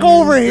fuck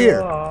over here!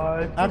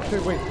 God. Actually,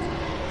 wait.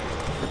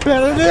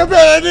 Bad idea,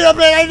 bad idea,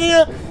 bad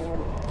idea!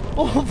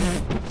 Oh.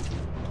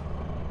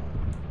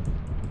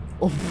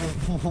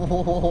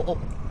 Oh.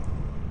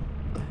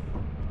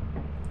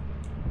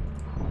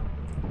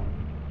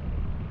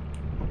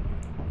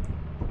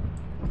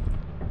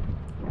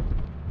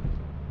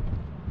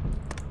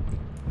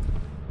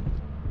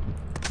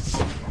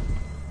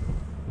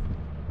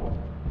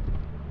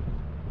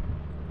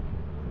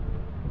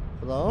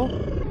 Hello?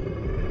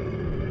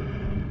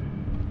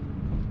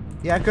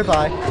 Yeah,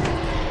 goodbye.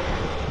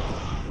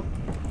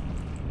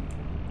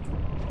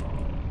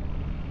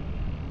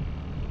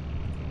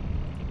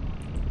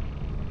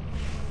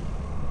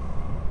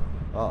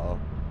 Uh-oh.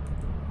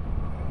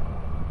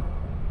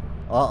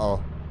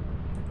 Uh-oh.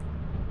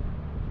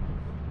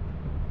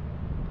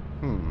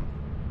 Hmm.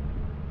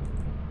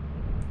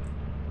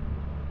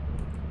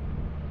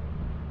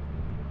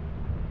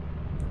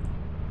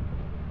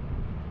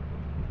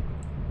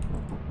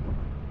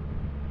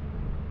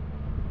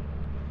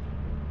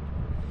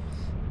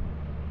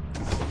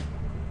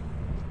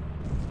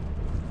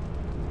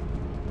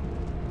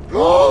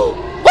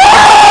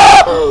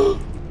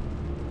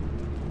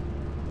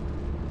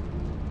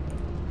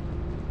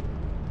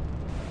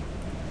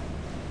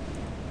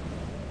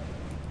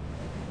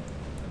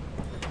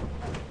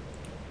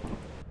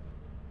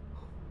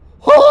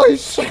 Holy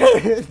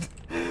shit!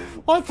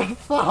 What the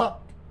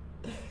fuck?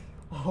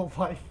 Oh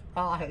my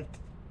god.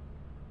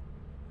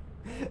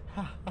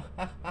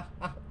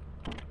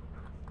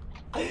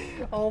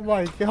 Oh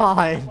my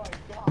god.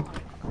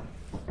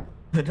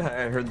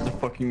 I heard the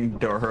fucking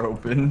door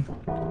open.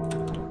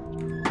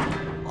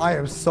 I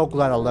am so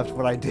glad I left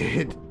what I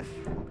did.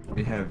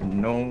 We have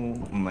no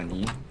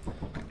money.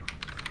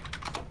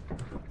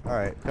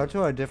 Alright, go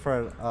to a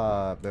different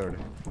mode.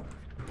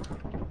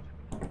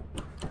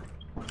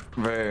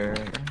 Where?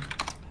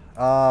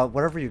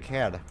 Whatever you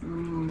can.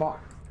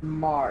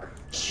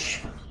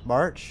 March.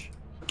 March?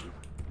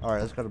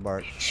 Alright, let's go to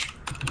March.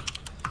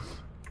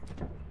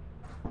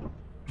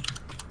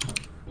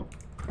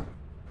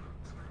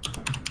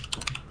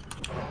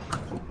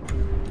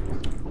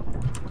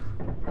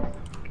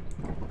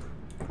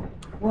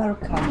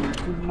 Welcome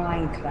to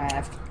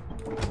Minecraft.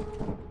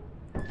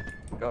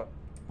 Go.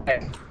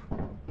 Hey.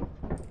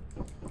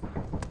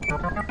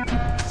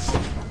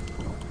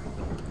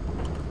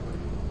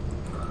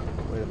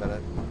 Wait a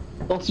minute.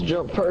 Let's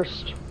jump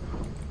first.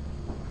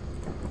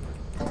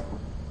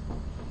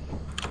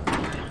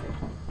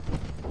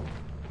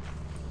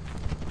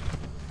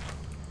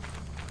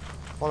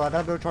 Hold on, I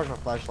have no charge my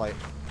flashlight.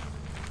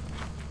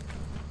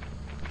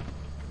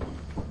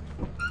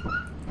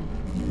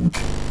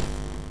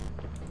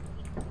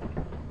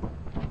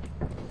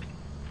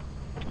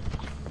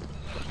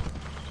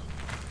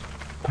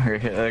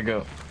 Okay, there you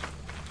go.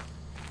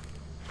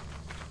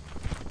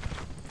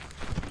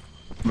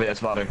 Wait,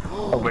 that's water.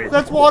 Oh, wait.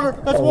 That's water!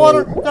 That's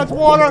water! That's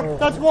water!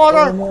 That's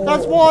water!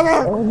 That's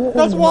water!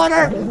 That's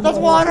water! That's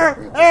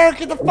water! Eric,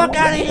 get the fuck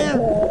out of here!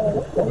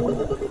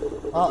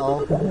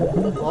 Uh-oh.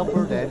 Well,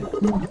 we're dead.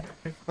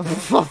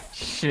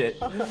 Shit.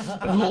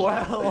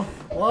 Well.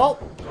 Well.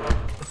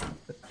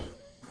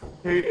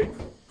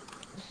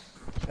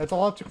 It's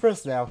all up to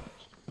Chris now.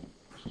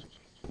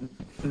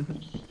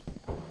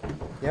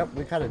 Yep,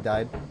 we kind of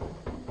died.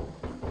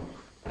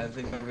 I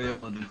think I'll be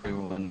able to do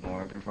one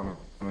more before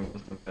I go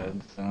to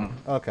bed, so.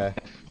 Okay.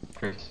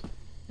 Chris.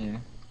 Yeah.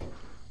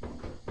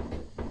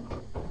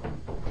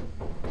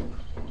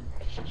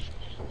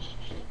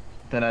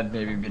 Then I'd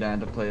maybe be down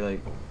to play,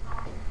 like.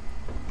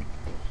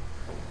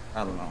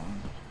 I don't know.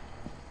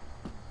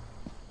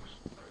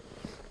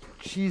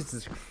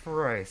 Jesus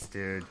Christ,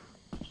 dude.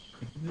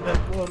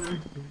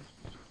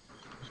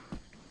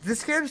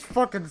 This game's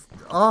fucking.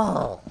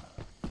 Oh.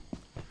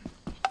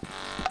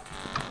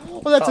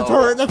 Oh, that's a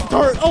turret! That's a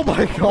turret! Oh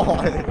my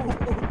god!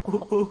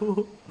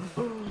 Oh,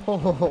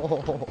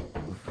 oh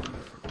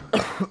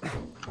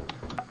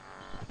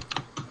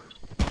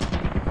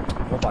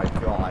my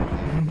god.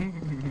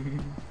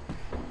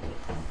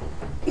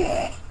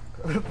 Yeah,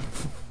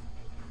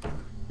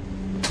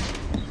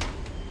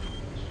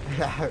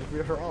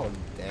 we're all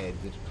dead.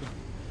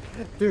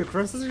 Dude,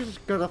 Chris is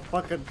just gonna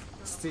fucking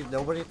see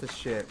nobody at the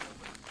ship.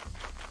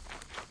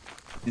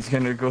 He's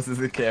gonna go to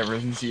the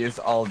cameras and see us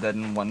all dead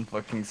in one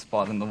fucking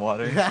spot in the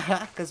water.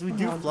 Because we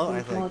do float,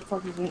 I think.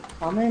 Motherfuckers ain't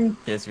coming.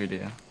 Yes, we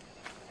do.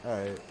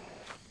 Alright.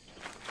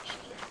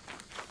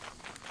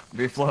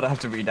 We float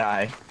after we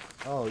die.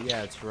 Oh, yeah,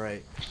 that's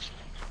right.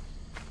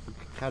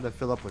 Kind of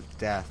fill up with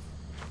death.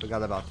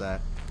 Forgot about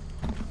that.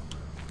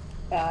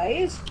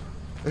 Guys,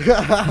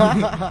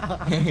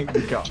 God.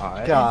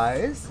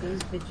 Guys?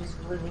 these bitches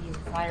really use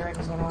fire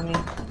exit on me.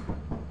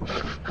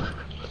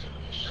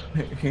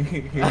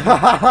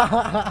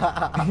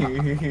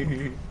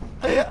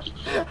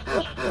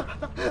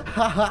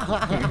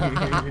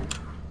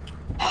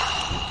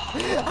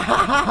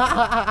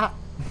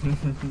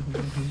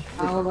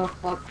 How the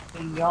fuck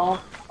do y'all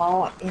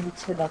fall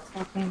into the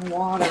fucking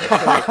water?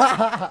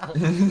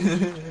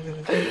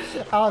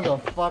 How the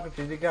fuck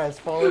did you guys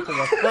fall into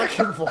the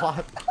fucking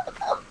water?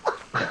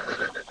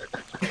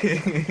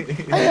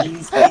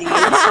 These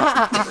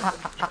idiots.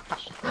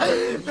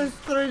 There's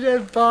 3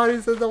 dead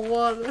bodies in the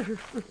water.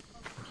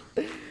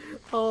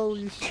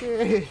 Holy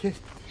shit.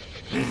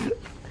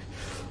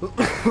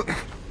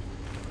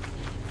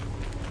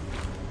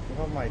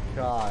 Oh my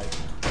god.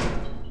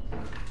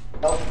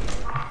 Oh.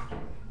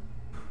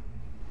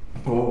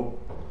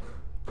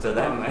 So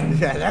that might.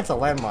 Yeah, that's a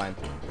landmine.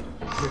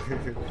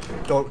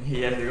 Don't.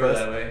 He has to go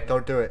that way.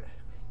 Don't do it.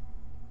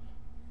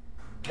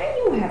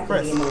 You have to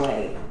Chris. be in the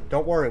way.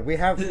 Don't worry, we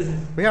have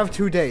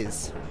 2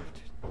 days.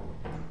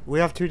 We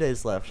have 2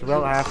 days left. We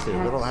don't have to.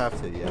 We don't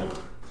have to yet.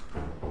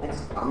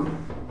 That's dumb.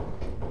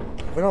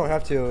 We don't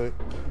have to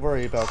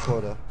worry about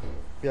quota.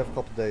 We have a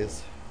couple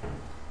days.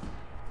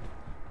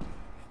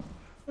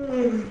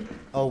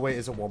 Oh wait,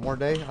 is it one more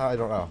day? I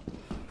don't know.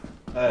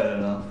 I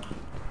don't know.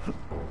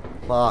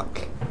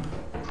 Fuck.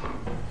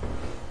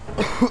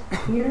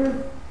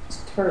 Here,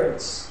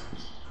 turrets.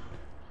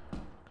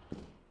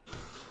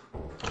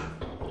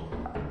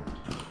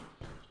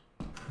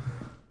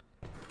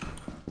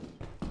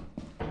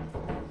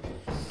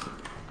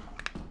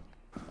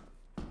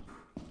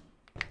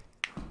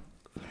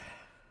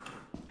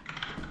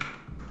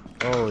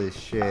 Holy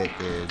shit,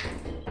 dude.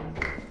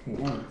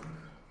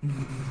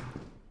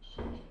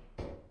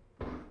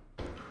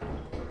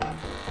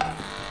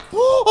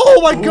 Oh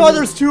my god,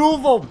 there's 2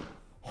 of them!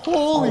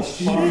 Holy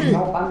shit!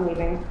 Nope, I'm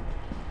leaving.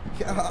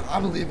 Yeah,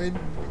 I'm leaving.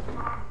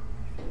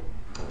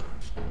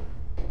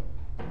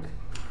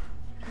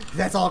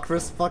 That's all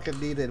Chris fucking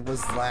needed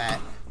was that.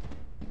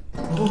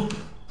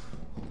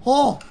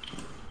 Oh!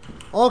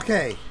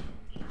 Okay.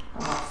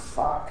 Oh,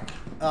 fuck.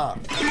 Oh!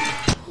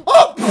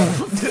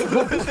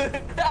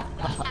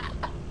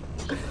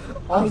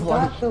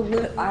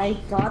 I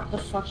got the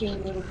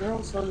fucking little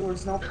girl, so there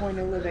was no point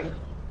in living.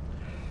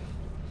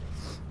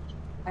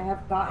 I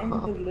have gotten the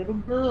little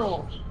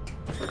girl.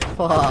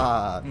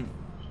 Fuck.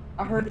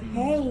 I heard,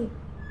 hey.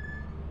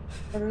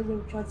 I heard a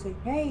little child say,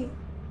 hey.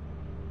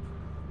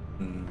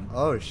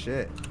 Oh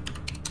shit.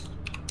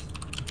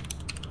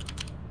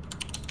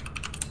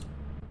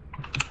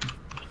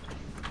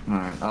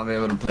 Alright, I'll be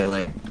able to play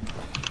late.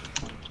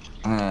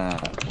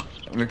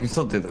 We can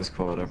still do this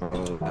quota,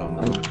 probably. I don't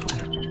know.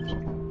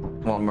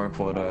 One more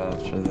quota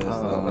after this.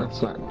 Oh,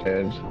 that's not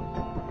good.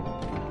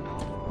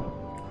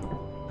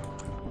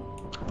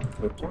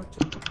 Report.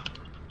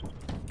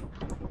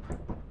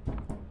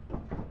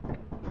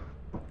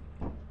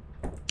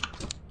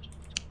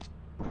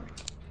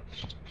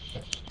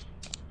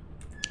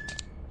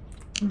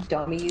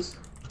 Dummies.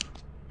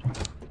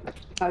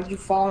 How'd you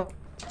fall?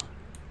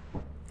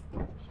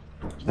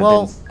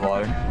 Well,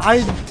 Water.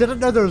 I didn't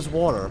know there was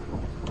water.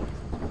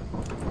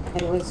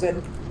 And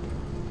listen.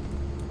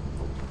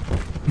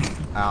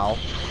 Ow.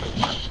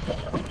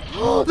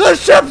 The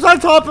ship's on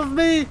top of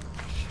me!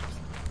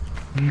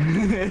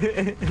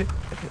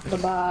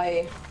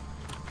 Bye-bye.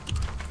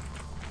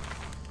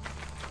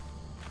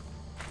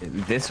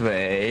 This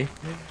way.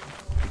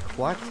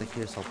 What? I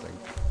hear something.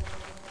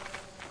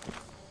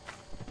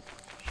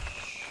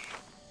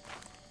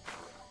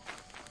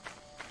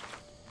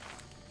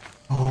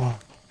 Oh.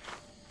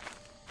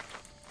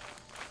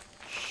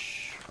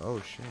 Shh. Oh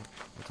shit.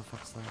 What the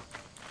fuck's that?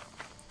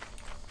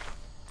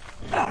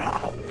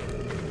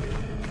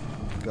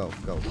 Go,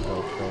 go,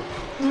 go, go.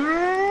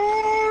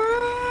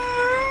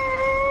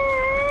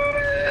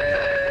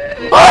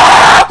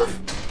 Ah!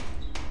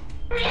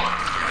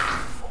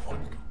 Oh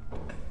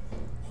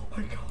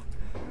my god.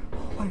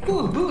 Oh my god.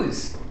 Ooh,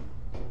 booze.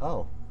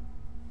 Oh.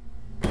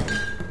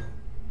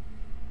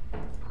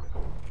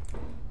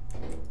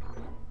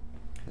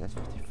 That's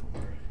 54.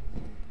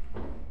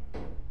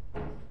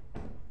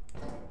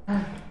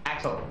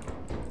 Axel.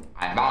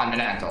 I'm on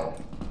an Axel.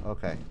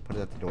 Okay, put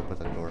it at the door, put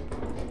it at the door.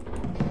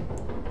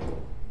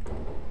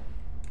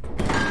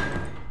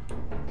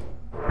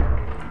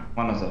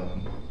 One of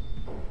them.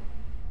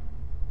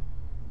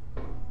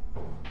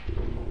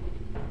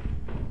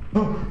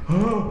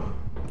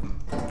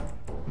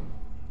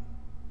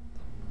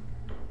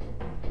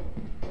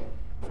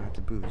 Grab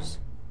the booze.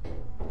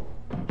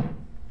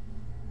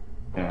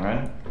 Yeah,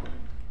 right?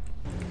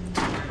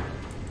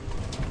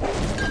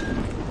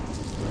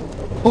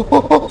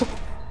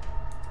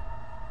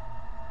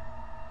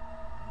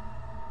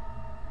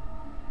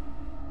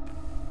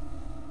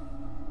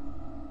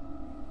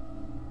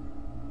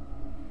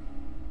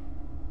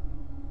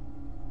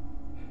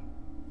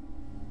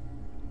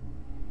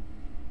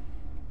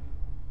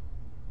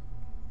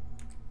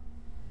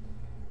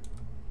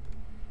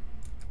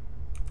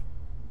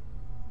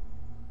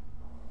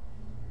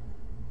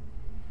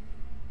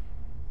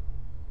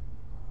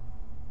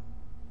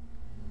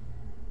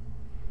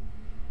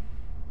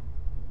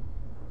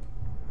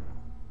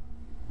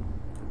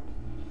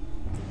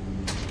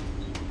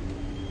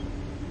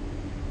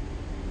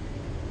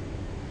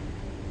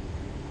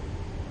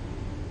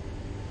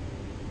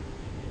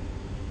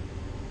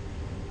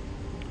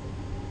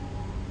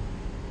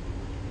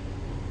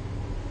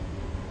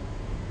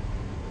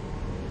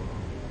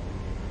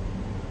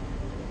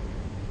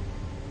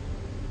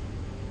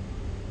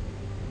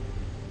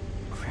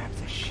 Grab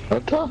the shit.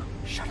 What the?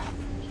 Shut up.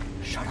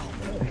 Shut up.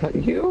 Is that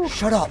you?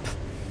 Shut up.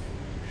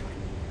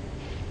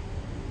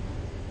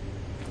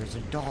 There's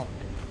a dog.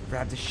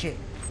 Grab the shit.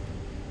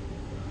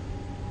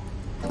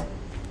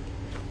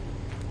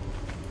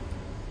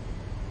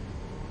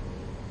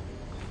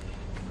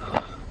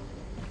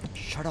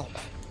 Shut up.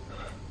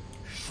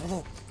 Shut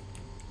up.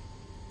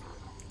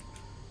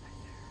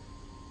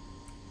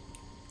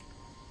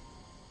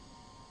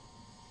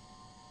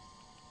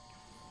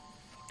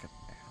 Fucking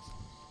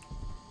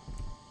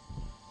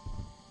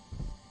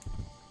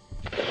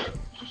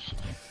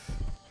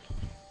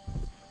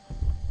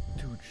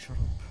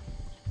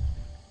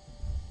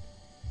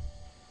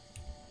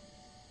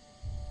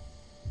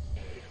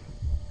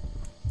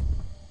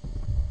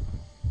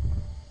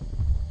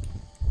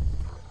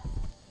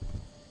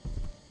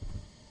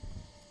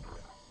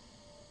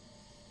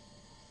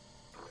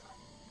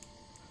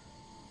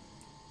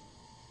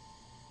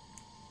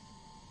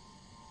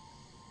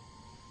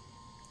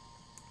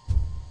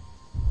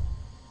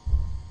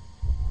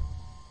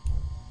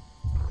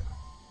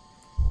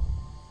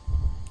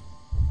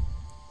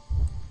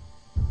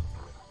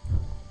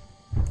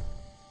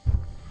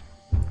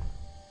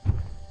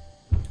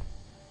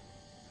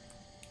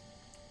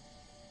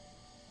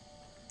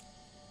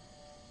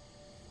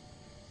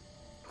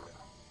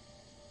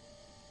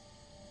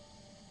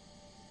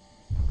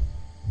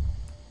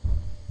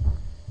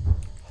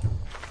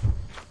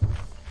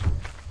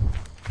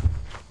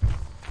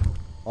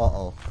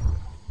Uh-oh.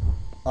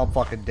 I'm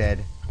fucking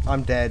dead.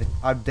 I'm dead.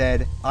 I'm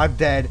dead. I'm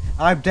dead.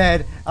 I'm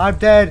dead. I'm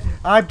dead.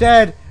 I'm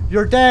dead.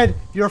 You're dead.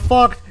 You're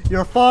fucked.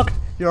 You're fucked.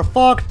 You're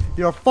fucked.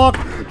 You're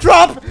fucked.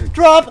 Drop!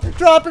 Drop!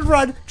 Drop and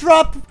run!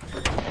 Drop!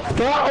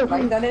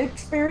 Like that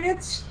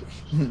experience?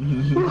 I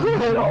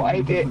don't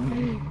like it.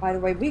 By the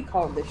way, we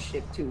call this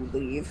shit to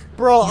leave.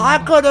 Bro, I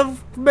could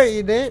have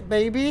made it,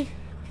 baby.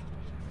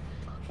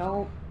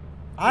 No.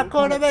 I You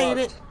could have kinda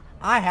made it. fucked.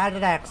 I had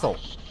an axle.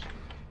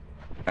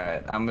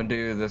 Alright, I'm gonna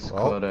do this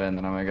Well. quota and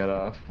then I'm gonna get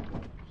off.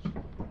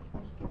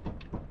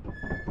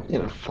 I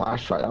need a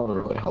flashlight. That would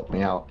really help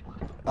me out.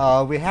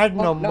 We had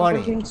no Oh, no, money.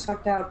 we're getting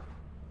sucked out.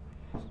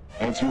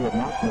 As you have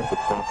not met the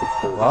profit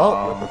quota, Well.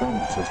 your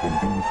performance has been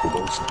deemed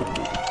below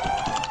standard.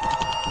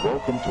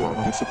 Welcome to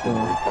our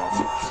disciplinary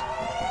process.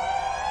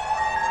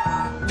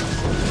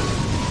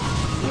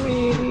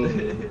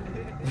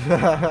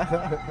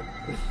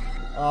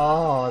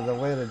 Oh, the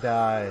way to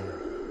die.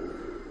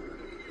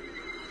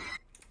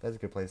 That's a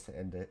good place to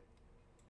end it.